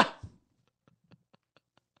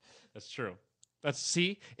 That's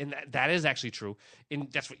true. And that is actually true.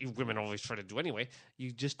 And that's what you women always try to do anyway.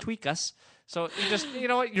 You just tweak us. So you just, you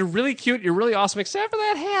know what? You're really cute. You're really awesome, except for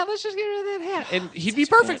that hat. Let's just get rid of that hat. And he'd be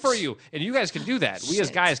perfect for you. And you guys can do that. We as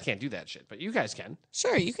guys can't do that shit, but you guys can.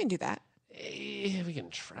 Sure, you can do that. We can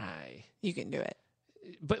try. You can do it.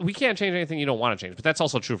 But we can't change anything you don't want to change. But that's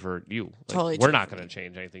also true for you. Like, Totally we're true not for going to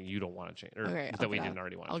change anything you don't want to change, or Okay, that we didn't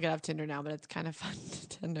already want. I'll get off Tinder now, but it's kind of fun to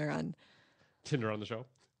Tinder on the show.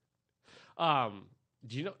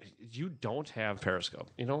 Do you know you don't have Periscope?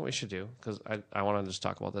 You know what we should do? Because I want to just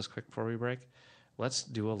talk about this quick before we break. Let's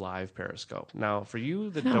do a live Periscope. Now, for you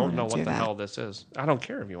that don't know what the hell this is, I don't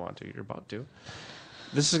care if you want to. You're about to.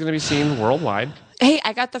 This is going to be seen worldwide. Hey,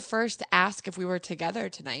 I got the first ask if we were together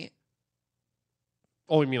tonight.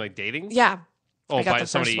 Oh, you mean like dating? Yeah. Oh, by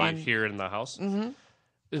somebody here in the house? Mm-hmm.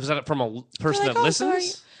 Was that from a person that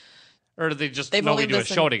listens? Or do they just know we do a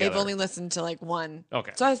show together? They've only listened to like one.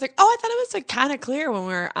 Okay. So I was like, I thought it was like kind of clear when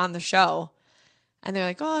we were on the show. And they're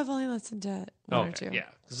like, I've only listened to one or two.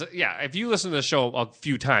 Yeah. If you listen to the show a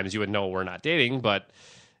few times, you would know we're not dating. But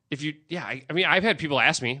if you, I mean, I've had people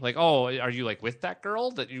ask me like, are you like with that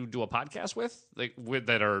girl that you do a podcast with? Like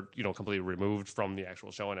that are, completely removed from the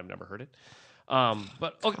actual show and I've never heard it.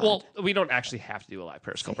 But okay, well, we don't actually have to do a live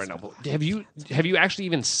Periscope right now. But have you actually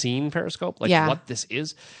even seen Periscope? Like what this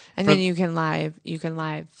is? And then you can live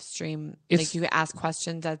stream. Like you can ask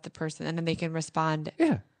questions at the person, and then they can respond.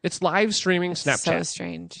 Yeah, it's live streaming Snapchat. So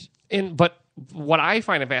strange. But what I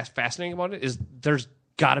find fascinating about it is there's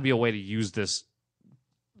got to be a way to use this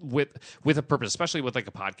with a purpose, especially with like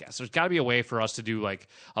a podcast. There's got to be a way for us to do like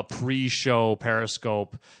a pre-show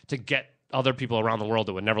Periscope to get other people around the world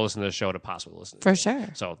that would never listen to the show to possibly listen to For it. sure.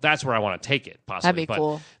 So that's where I want to take it, possibly. That'd be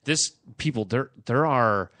cool. This people, there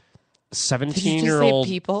are 17-year-old... Did you just say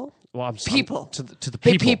people? Well, I'm people. To the people.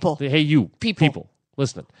 Hey, people. Hey, you. People.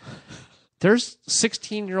 Listening. There's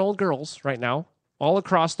 16-year-old girls right now all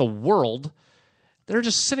across the world. They're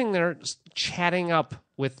just sitting there chatting up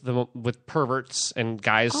with perverts and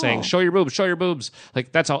guys saying, show your boobs.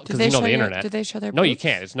 Like, that's all, because the internet. Do they show their boobs? No, you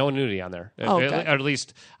can't. It's no nudity on there. Oh, good. Or at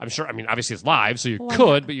least, I'm sure, I mean, obviously it's live, so you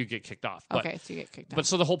could, but you get kicked off. Okay, so you get kicked off. But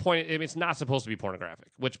so the whole point, it's not supposed to be pornographic,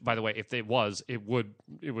 which, by the way, if it was, it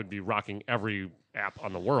would be rocking every app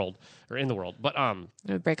on the world, or in the world. But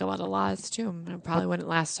it would break a lot of laws, too. It probably wouldn't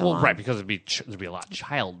last so long. Right, because there'd be a lot of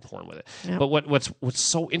child porn with it. Yep. But what's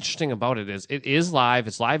so interesting about it is live.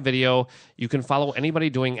 It's live video. You can follow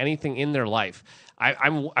anybody doing anything in their life.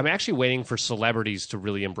 I'm actually waiting for celebrities to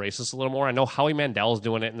really embrace this a little more. I know Howie Mandel's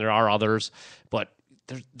doing it, and there are others. But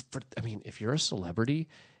if you're a celebrity,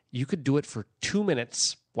 you could do it for 2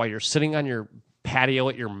 minutes while you're sitting on your patio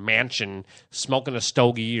at your mansion, smoking a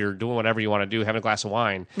stogie or doing whatever you want to do, having a glass of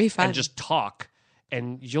wine, be fun. And just talk.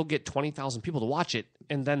 And you'll get 20,000 people to watch it,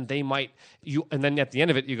 and then and then at the end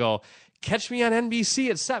of it, you go, catch me on NBC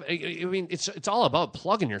at 7. I mean, it's all about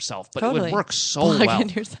plugging yourself, but totally. It would work so well. Plugging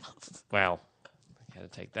yourself. Well, I got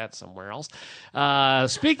to take that somewhere else.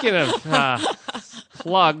 Speaking of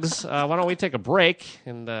plugs, why don't we take a break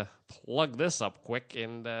and plug this up quick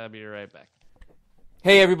and be right back.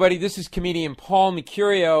 Hey everybody, this is comedian Paul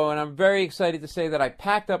Mercurio, and I'm very excited to say that I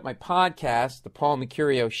packed up my podcast, The Paul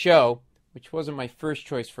Mercurio Show, which wasn't my first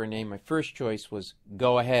choice for a name. My first choice was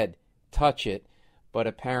Go Ahead, Touch It, but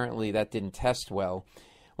apparently that didn't test well.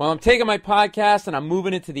 Well, I'm taking my podcast and I'm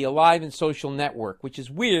moving it to the Alive and Social Network, which is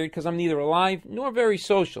weird because I'm neither alive nor very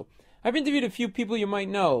social. I've interviewed a few people you might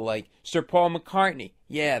know, like Sir Paul McCartney.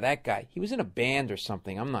 Yeah, that guy. He was in a band or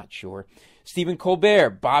something, I'm not sure. Stephen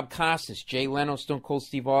Colbert, Bob Costas, Jay Leno, Stone Cold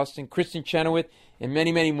Steve Austin, Kristen Chenoweth, and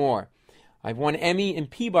many, many more. I've won Emmy and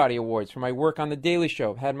Peabody Awards for my work on The Daily Show.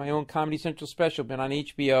 I've had my own Comedy Central special, been on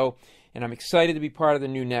HBO, and I'm excited to be part of the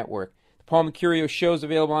new network. The Paul Mercurio Show is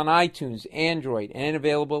available on iTunes, Android, and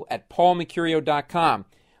available at paulmercurio.com.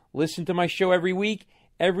 Listen to my show every week.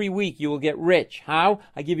 Every week you will get rich. How?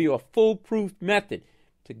 I give you a foolproof method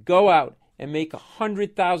to go out and make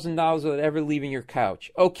 $100,000 without ever leaving your couch.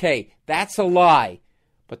 Okay, that's a lie,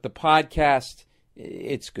 but the podcast,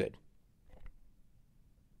 it's good.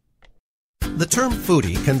 The term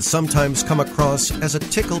foodie can sometimes come across as a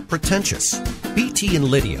tickle pretentious. BT and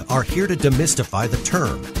Lydia are here to demystify the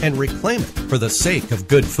term and reclaim it for the sake of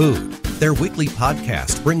good food. Their weekly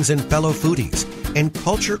podcast brings in fellow foodies and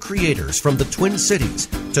culture creators from the Twin Cities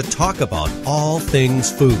to talk about all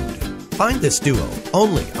things food. Find this duo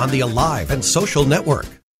only on the Alive and Social Network.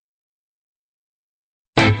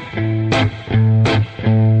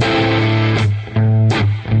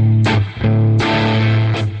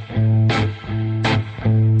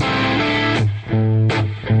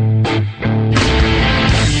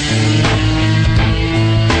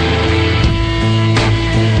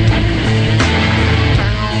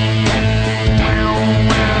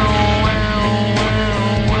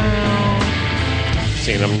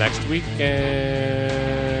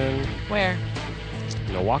 weekend. Where?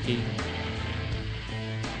 Milwaukee.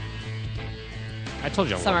 I told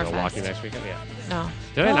you I'm going to Milwaukee next weekend. Yeah. No.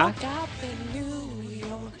 Did I not?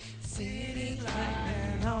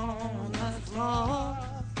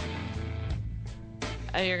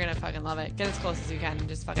 Oh, you're gonna fucking love it. Get as close as you can and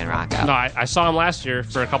just fucking rock out. No, I saw him last year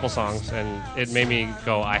for a couple songs, and it made me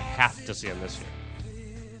go, I have to see him this year.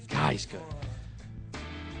 God, he's good.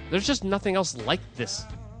 There's just nothing else like this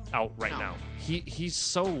out right now. He's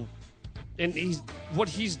so... And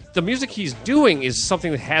the music he's doing is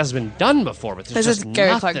something that has been done before, but there's this just is Gary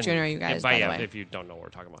nothing. Clark Jr., you guys, by the way. If you don't know what we're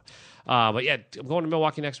talking about. But yeah, I'm going to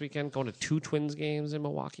Milwaukee next weekend, going to 2 Twins games in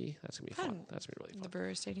Milwaukee. That's going to be fun. That's going to be really fun. The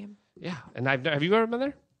Brewer Stadium? Yeah. And have you ever been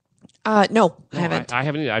there? No, I haven't. I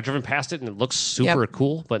haven't either. I've driven past it, and it looks super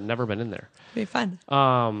cool, but never been in there. It'll be fun.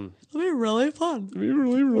 It'll be really fun. It'll be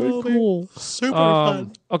really cool. Super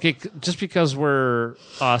fun. Okay, just because we're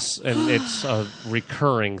us and it's a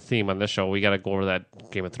recurring theme on this show, we got to go over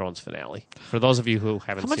that Game of Thrones finale. For those of you who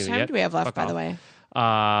haven't seen it yet. How much time do we have left, by the way?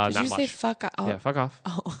 Not Did you much. say fuck off? Yeah, fuck off.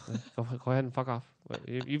 Oh. Go ahead and fuck off.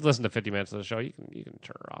 You've listened to 50 minutes of the show. You can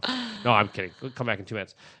turn her off. No, I'm kidding. We'll come back in 2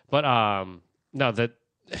 minutes. But no,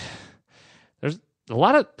 there's a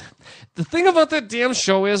lot of... The thing about that damn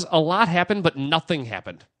show is a lot happened, but nothing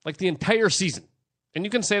happened. Like the entire season. And you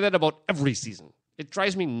can say that about every season. It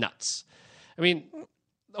drives me nuts. I mean,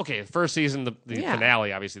 okay, first season, the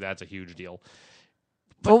finale, obviously that's a huge deal.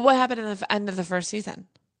 But what happened at the end of the first season?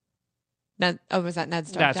 Was that Ned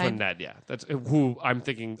Stark? That's when Ned, yeah. That's who I'm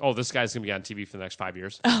thinking, this guy's going to be on TV for the next 5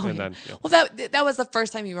 years. Then, Well, that was the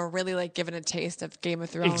first time you were really like given a taste of Game of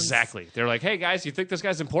Thrones. Exactly. They're like, hey, guys, you think this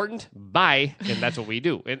guy's important? Bye. And that's what we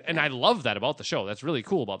do. And I love that about the show. That's really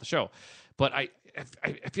cool about the show. But I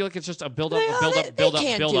feel like it's just a build-up, build-up,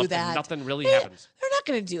 and nothing really happens. They're not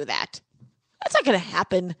going to do that. That's not going to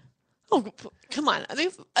happen. Oh, come on.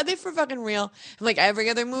 Are they for fucking real? And like every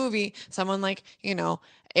other movie, someone like,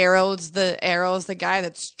 arrows the guy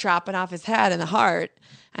that's chopping off his head in the heart,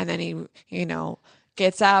 and then he,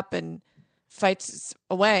 gets up and fights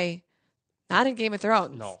away. Not in Game of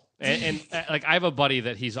Thrones. No. And like I have a buddy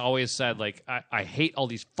that he's always said like I hate all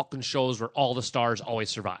these fucking shows where all the stars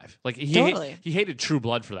always survive. Like he hated True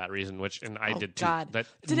Blood for that reason, which I did too. God. That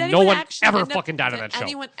did no one ever fucking died on that show. Did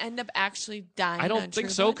anyone end up actually dying? I don't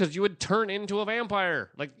think so, because you would turn into a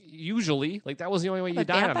vampire. Like usually, like that was the only way you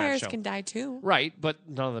died on that show. Vampires can die too, right? But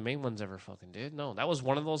none of the main ones ever fucking did. No, that was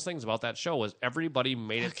one of those things about that show was everybody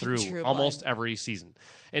made it through almost every season.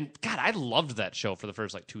 And God, I loved that show for the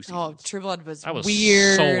first like 2 seasons. Oh, True Blood was I was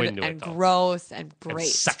weird so into and it, though. Gross and great, and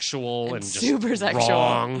sexual and just super sexual,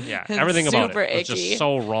 wrong. Yeah, and everything about it was icky. just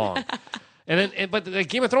so wrong. But the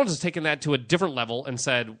Game of Thrones has taken that to a different level and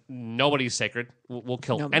said nobody's sacred. We'll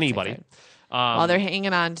kill anybody. Well, they're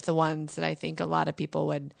hanging on to the ones that I think a lot of people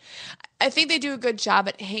would. I think they do a good job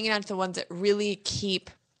at hanging on to the ones that really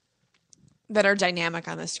that are dynamic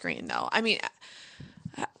on the screen, though. I mean,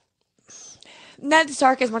 Ned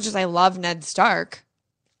Stark, as much as I love Ned Stark,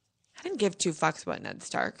 I didn't give 2 fucks about Ned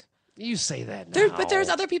Stark. You say that now. But there's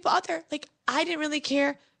other people out there. Like, I didn't really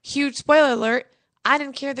care. Huge spoiler alert. I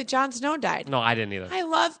didn't care that Jon Snow died. No, I didn't either. I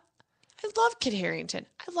love Kit Harington.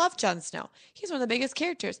 I love Jon Snow. He's one of the biggest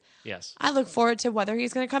characters. Yes. I look forward to whether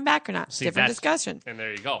he's going to come back or not. Different discussion. And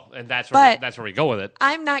there you go. And that's where we go with it.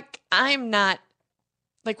 I'm not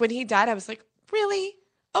like when he died, I was like, really?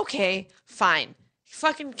 Okay, fine.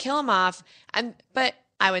 Fucking kill him off. But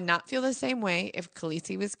I would not feel the same way if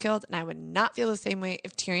Khaleesi was killed, and I would not feel the same way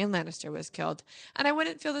if Tyrion Lannister was killed. And I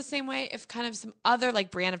wouldn't feel the same way if kind of some other,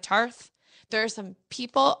 like Brienne of Tarth. There are some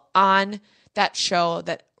people on that show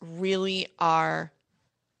that really are,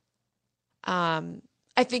 I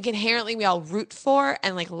think inherently we all root for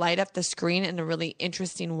and like light up the screen in a really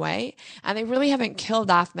interesting way. And they really haven't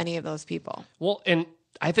killed off many of those people. Well, and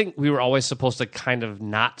I think we were always supposed to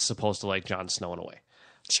not supposed to like Jon Snow in a way.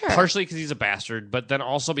 Sure. Partially because he's a bastard, but then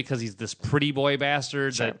also because he's this pretty boy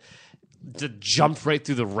bastard that jumped right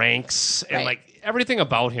through the ranks. And like everything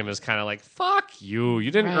about him is kind of like, fuck you.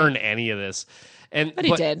 You didn't earn any of this. But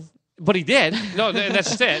he did. But he did. No, that's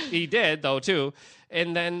just it. He did though too.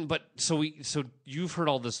 And then, so you've heard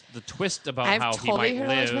all the twist about how he might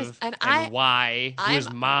live and why, who his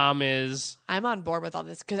mom is. I'm on board with all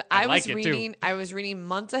this because I was reading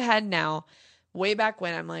months ahead now, way back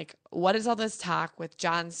when. I'm like, what is all this talk with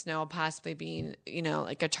Jon Snow possibly being,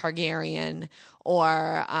 like a Targaryen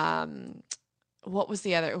or what was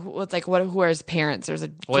the other? Who are his parents? There's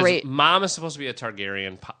his mom is supposed to be a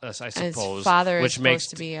Targaryen, I suppose. His father is which supposed makes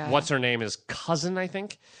to be what's her name is cousin, I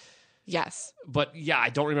think. Yes. But yeah, I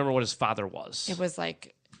don't remember what his father was. It was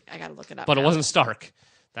like, I got to look it up. But now. It wasn't Stark.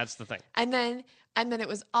 That's the thing. And then it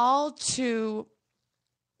was all too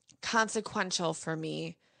consequential for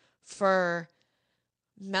me for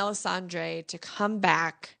Melisandre to come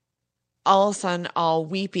back all of a sudden all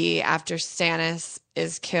weepy after Stannis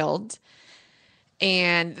is killed.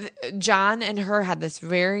 And Jon and her had this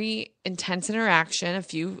very intense interaction a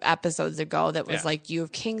few episodes ago that was like, you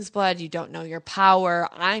have king's blood, you don't know your power,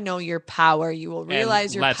 I know your power, you will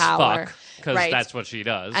realize your power. Because that's what she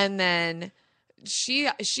does. And then she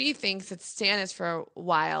thinks that Stannis for a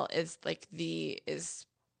while is like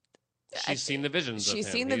She's seen the visions. She's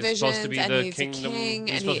of him. seen the he's visions, supposed to be and the he's kingdom. a king.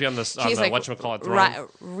 He's and supposed to be on the whatchamacallit throne.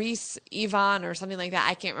 Rhys Yvonne or something like that.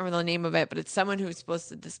 I can't remember the name of it, but it's someone who's supposed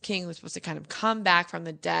to, this king who's supposed to kind of come back from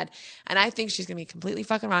the dead. And I think she's going to be completely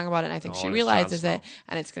fucking wrong about it. And I think she realizes it,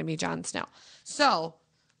 and it's going to be Jon Snow. So,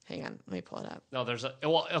 hang on, let me pull it up. No,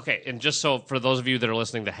 okay, and just so for those of you that are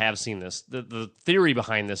listening that have seen this, the theory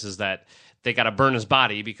behind this is that they got to burn his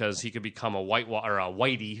body because he could become a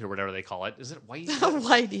whitey or whatever they call it. Is it whitey?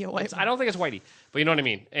 Whitey, a white. I don't think it's whitey, but you know what I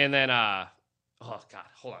mean. And then, oh God,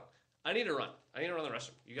 hold on. I need to run. I need to run the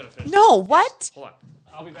restroom. You got to finish. No, what? Yes. Hold on.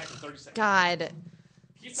 I'll be back in 30 seconds. God,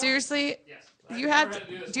 seriously? Yes. Do you have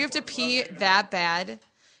to pee that bad?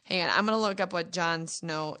 Hang on, I'm gonna look up what Jon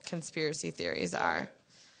Snow conspiracy theories are.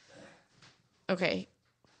 Okay,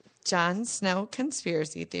 Jon Snow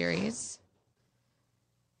conspiracy theories.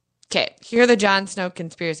 Okay, here are the Jon Snow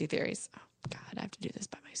conspiracy theories. Oh, God, I have to do this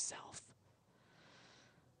by myself.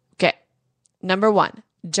 Okay, number 1,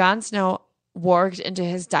 Jon Snow warged into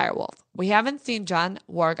his direwolf. We haven't seen Jon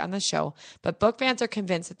warg on the show, but book fans are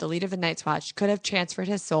convinced that the leader of the Night's Watch could have transferred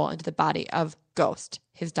his soul into the body of Ghost,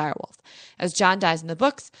 his direwolf. As Jon dies in the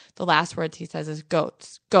books, the last words he says is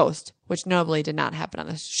Ghost, which notably did not happen on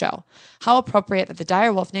the show. How appropriate that the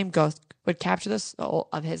direwolf named Ghost would capture the soul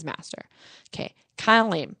of his master. Okay, kind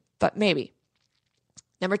of lame, but maybe.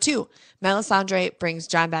 Number 2, Melisandre brings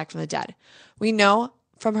Jon back from the dead. We know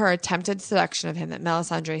from her attempted seduction of him that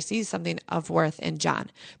Melisandre sees something of worth in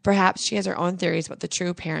Jon. Perhaps she has her own theories about the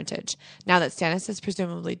true parentage. Now that Stannis is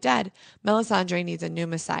presumably dead, Melisandre needs a new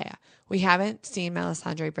messiah. We haven't seen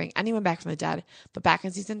Melisandre bring anyone back from the dead, but back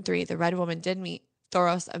in season 3, the Red Woman did meet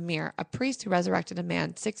Thoros of Myr, a priest who resurrected a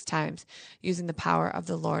man 6 times using the power of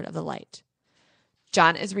the Lord of the Light.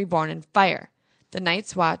 Jon is reborn in fire. The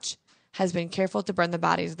Night's Watch has been careful to burn the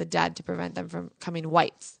bodies of the dead to prevent them from becoming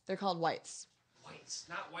whites. They're called whites. Whites,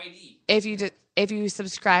 not whitey. If you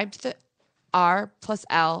subscribe to the R plus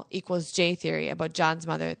L equals J theory about Jon's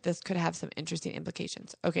mother, this could have some interesting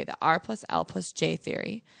implications. Okay, the R plus L plus J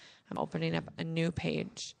theory. I'm opening up a new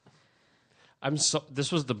page.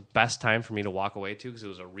 This was the best time for me to walk away to because it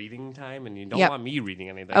was a reading time, and you don't want me reading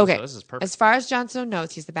anything. Okay. So this is perfect. As far as Jon Snow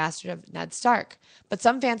knows, he's the bastard of Ned Stark. But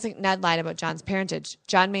some fans think Ned lied about Jon's parentage.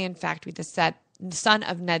 Jon may, in fact, be the son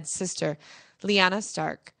of Ned's sister, Lyanna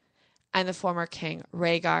Stark, and the former king,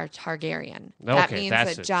 Rhaegar Targaryen. That means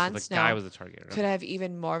that Jon Snow could have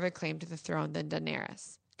even more of a claim to the throne than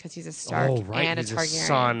Daenerys, because he's a Stark and a he's Targaryen. A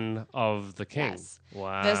son of the king. Yes.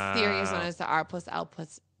 Wow. This theory is known as the R plus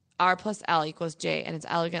L equals J, and it's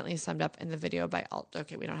elegantly summed up in the video by Alt.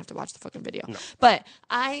 Okay, we don't have to watch the fucking video. No. But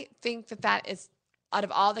I think that is, out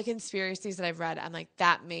of all the conspiracies that I've read, I'm like,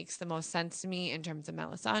 that makes the most sense to me in terms of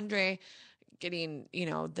Melisandre getting,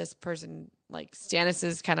 this person, like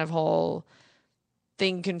Stannis's kind of whole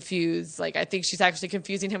thing confused. Like, I think she's actually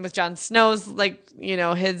confusing him with Jon Snow's,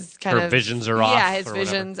 his kind of... Her visions are off. Yeah, his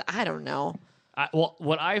visions. Whatever. I don't know. Well,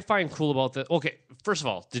 what I find cool about that... Okay, first of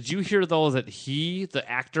all, did you hear, though, that the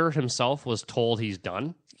actor himself, was told he's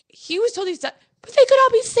done? He was told he's done. But they could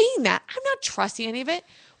all be saying that. I'm not trusting any of it.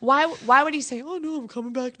 Why would he say, oh, no, I'm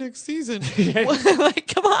coming back next season? Like,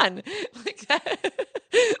 come on. Like, that,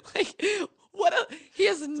 like, what else? He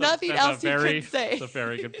has nothing else he could say. That's a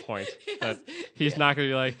very good point. He's not going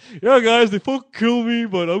to be like, yeah, guys, they fucking kill me,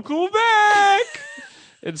 but I'm coming back.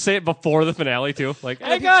 And say it before the finale, too. Like,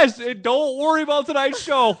 hey, guys, don't worry about tonight's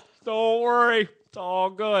show. Don't worry. It's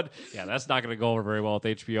all good. Yeah, that's not going to go over very well with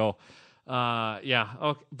HBO. Yeah,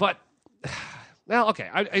 okay. But, well, okay.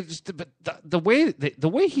 But the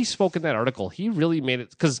way he spoke in that article, he really made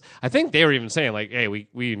it, because I think they were even saying, like, hey,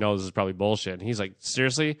 we know this is probably bullshit. And he's like,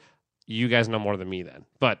 seriously? You guys know more than me then.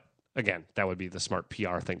 But, again, that would be the smart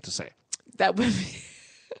PR thing to say. That would be...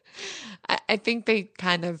 I think they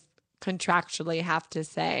kind of contractually have to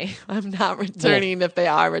say, I'm not returning if they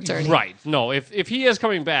are returning. Right. No, if he is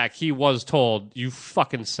coming back, he was told, you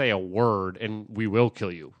fucking say a word and we will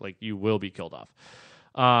kill you. Like, you will be killed off.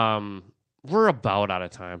 We're about out of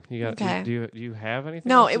time. Okay. Do you have anything?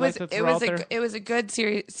 No, it was a good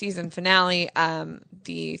season finale.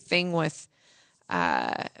 The thing with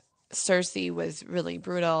Cersei was really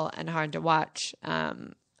brutal and hard to watch.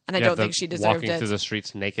 And I don't think she deserved walking it. through the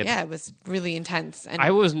streets naked. Yeah, it was really intense. And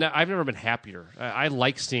I've never been happier. I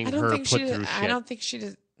like seeing her put through shit. I don't think she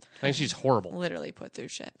did. I think she's horrible. Literally put through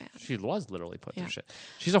shit, man. She was literally put through shit.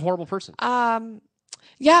 She's a horrible person.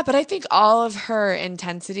 Yeah, but I think all of her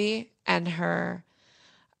intensity and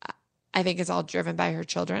I think is all driven by her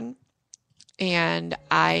children. And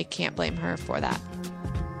I can't blame her for that.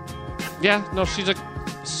 Yeah, no, she's a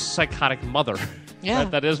psychotic mother. Yeah.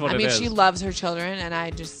 that is what it is. I mean, she loves her children, and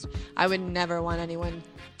I would never want anyone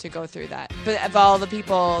to go through that. But of all the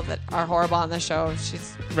people that are horrible on the show,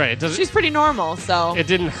 she's pretty normal. So it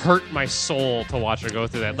didn't hurt my soul to watch her go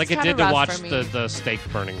through that. Like it did to watch the steak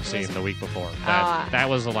burning scene the week before. That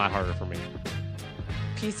was a lot harder for me.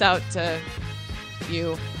 Peace out to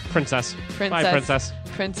you, Princess. Bye, Princess.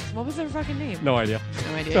 What was her fucking name? No idea.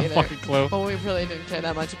 No idea No either. fucking clue. Well, we really didn't care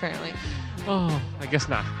that much, apparently. Oh, I guess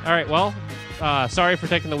not. All right, well, sorry for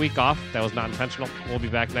taking the week off. That was not intentional. We'll be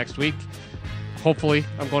back next week. Hopefully,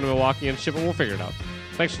 I'm going to Milwaukee and ship, but we'll figure it out.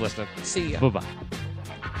 Thanks for listening. See ya. Bye-bye.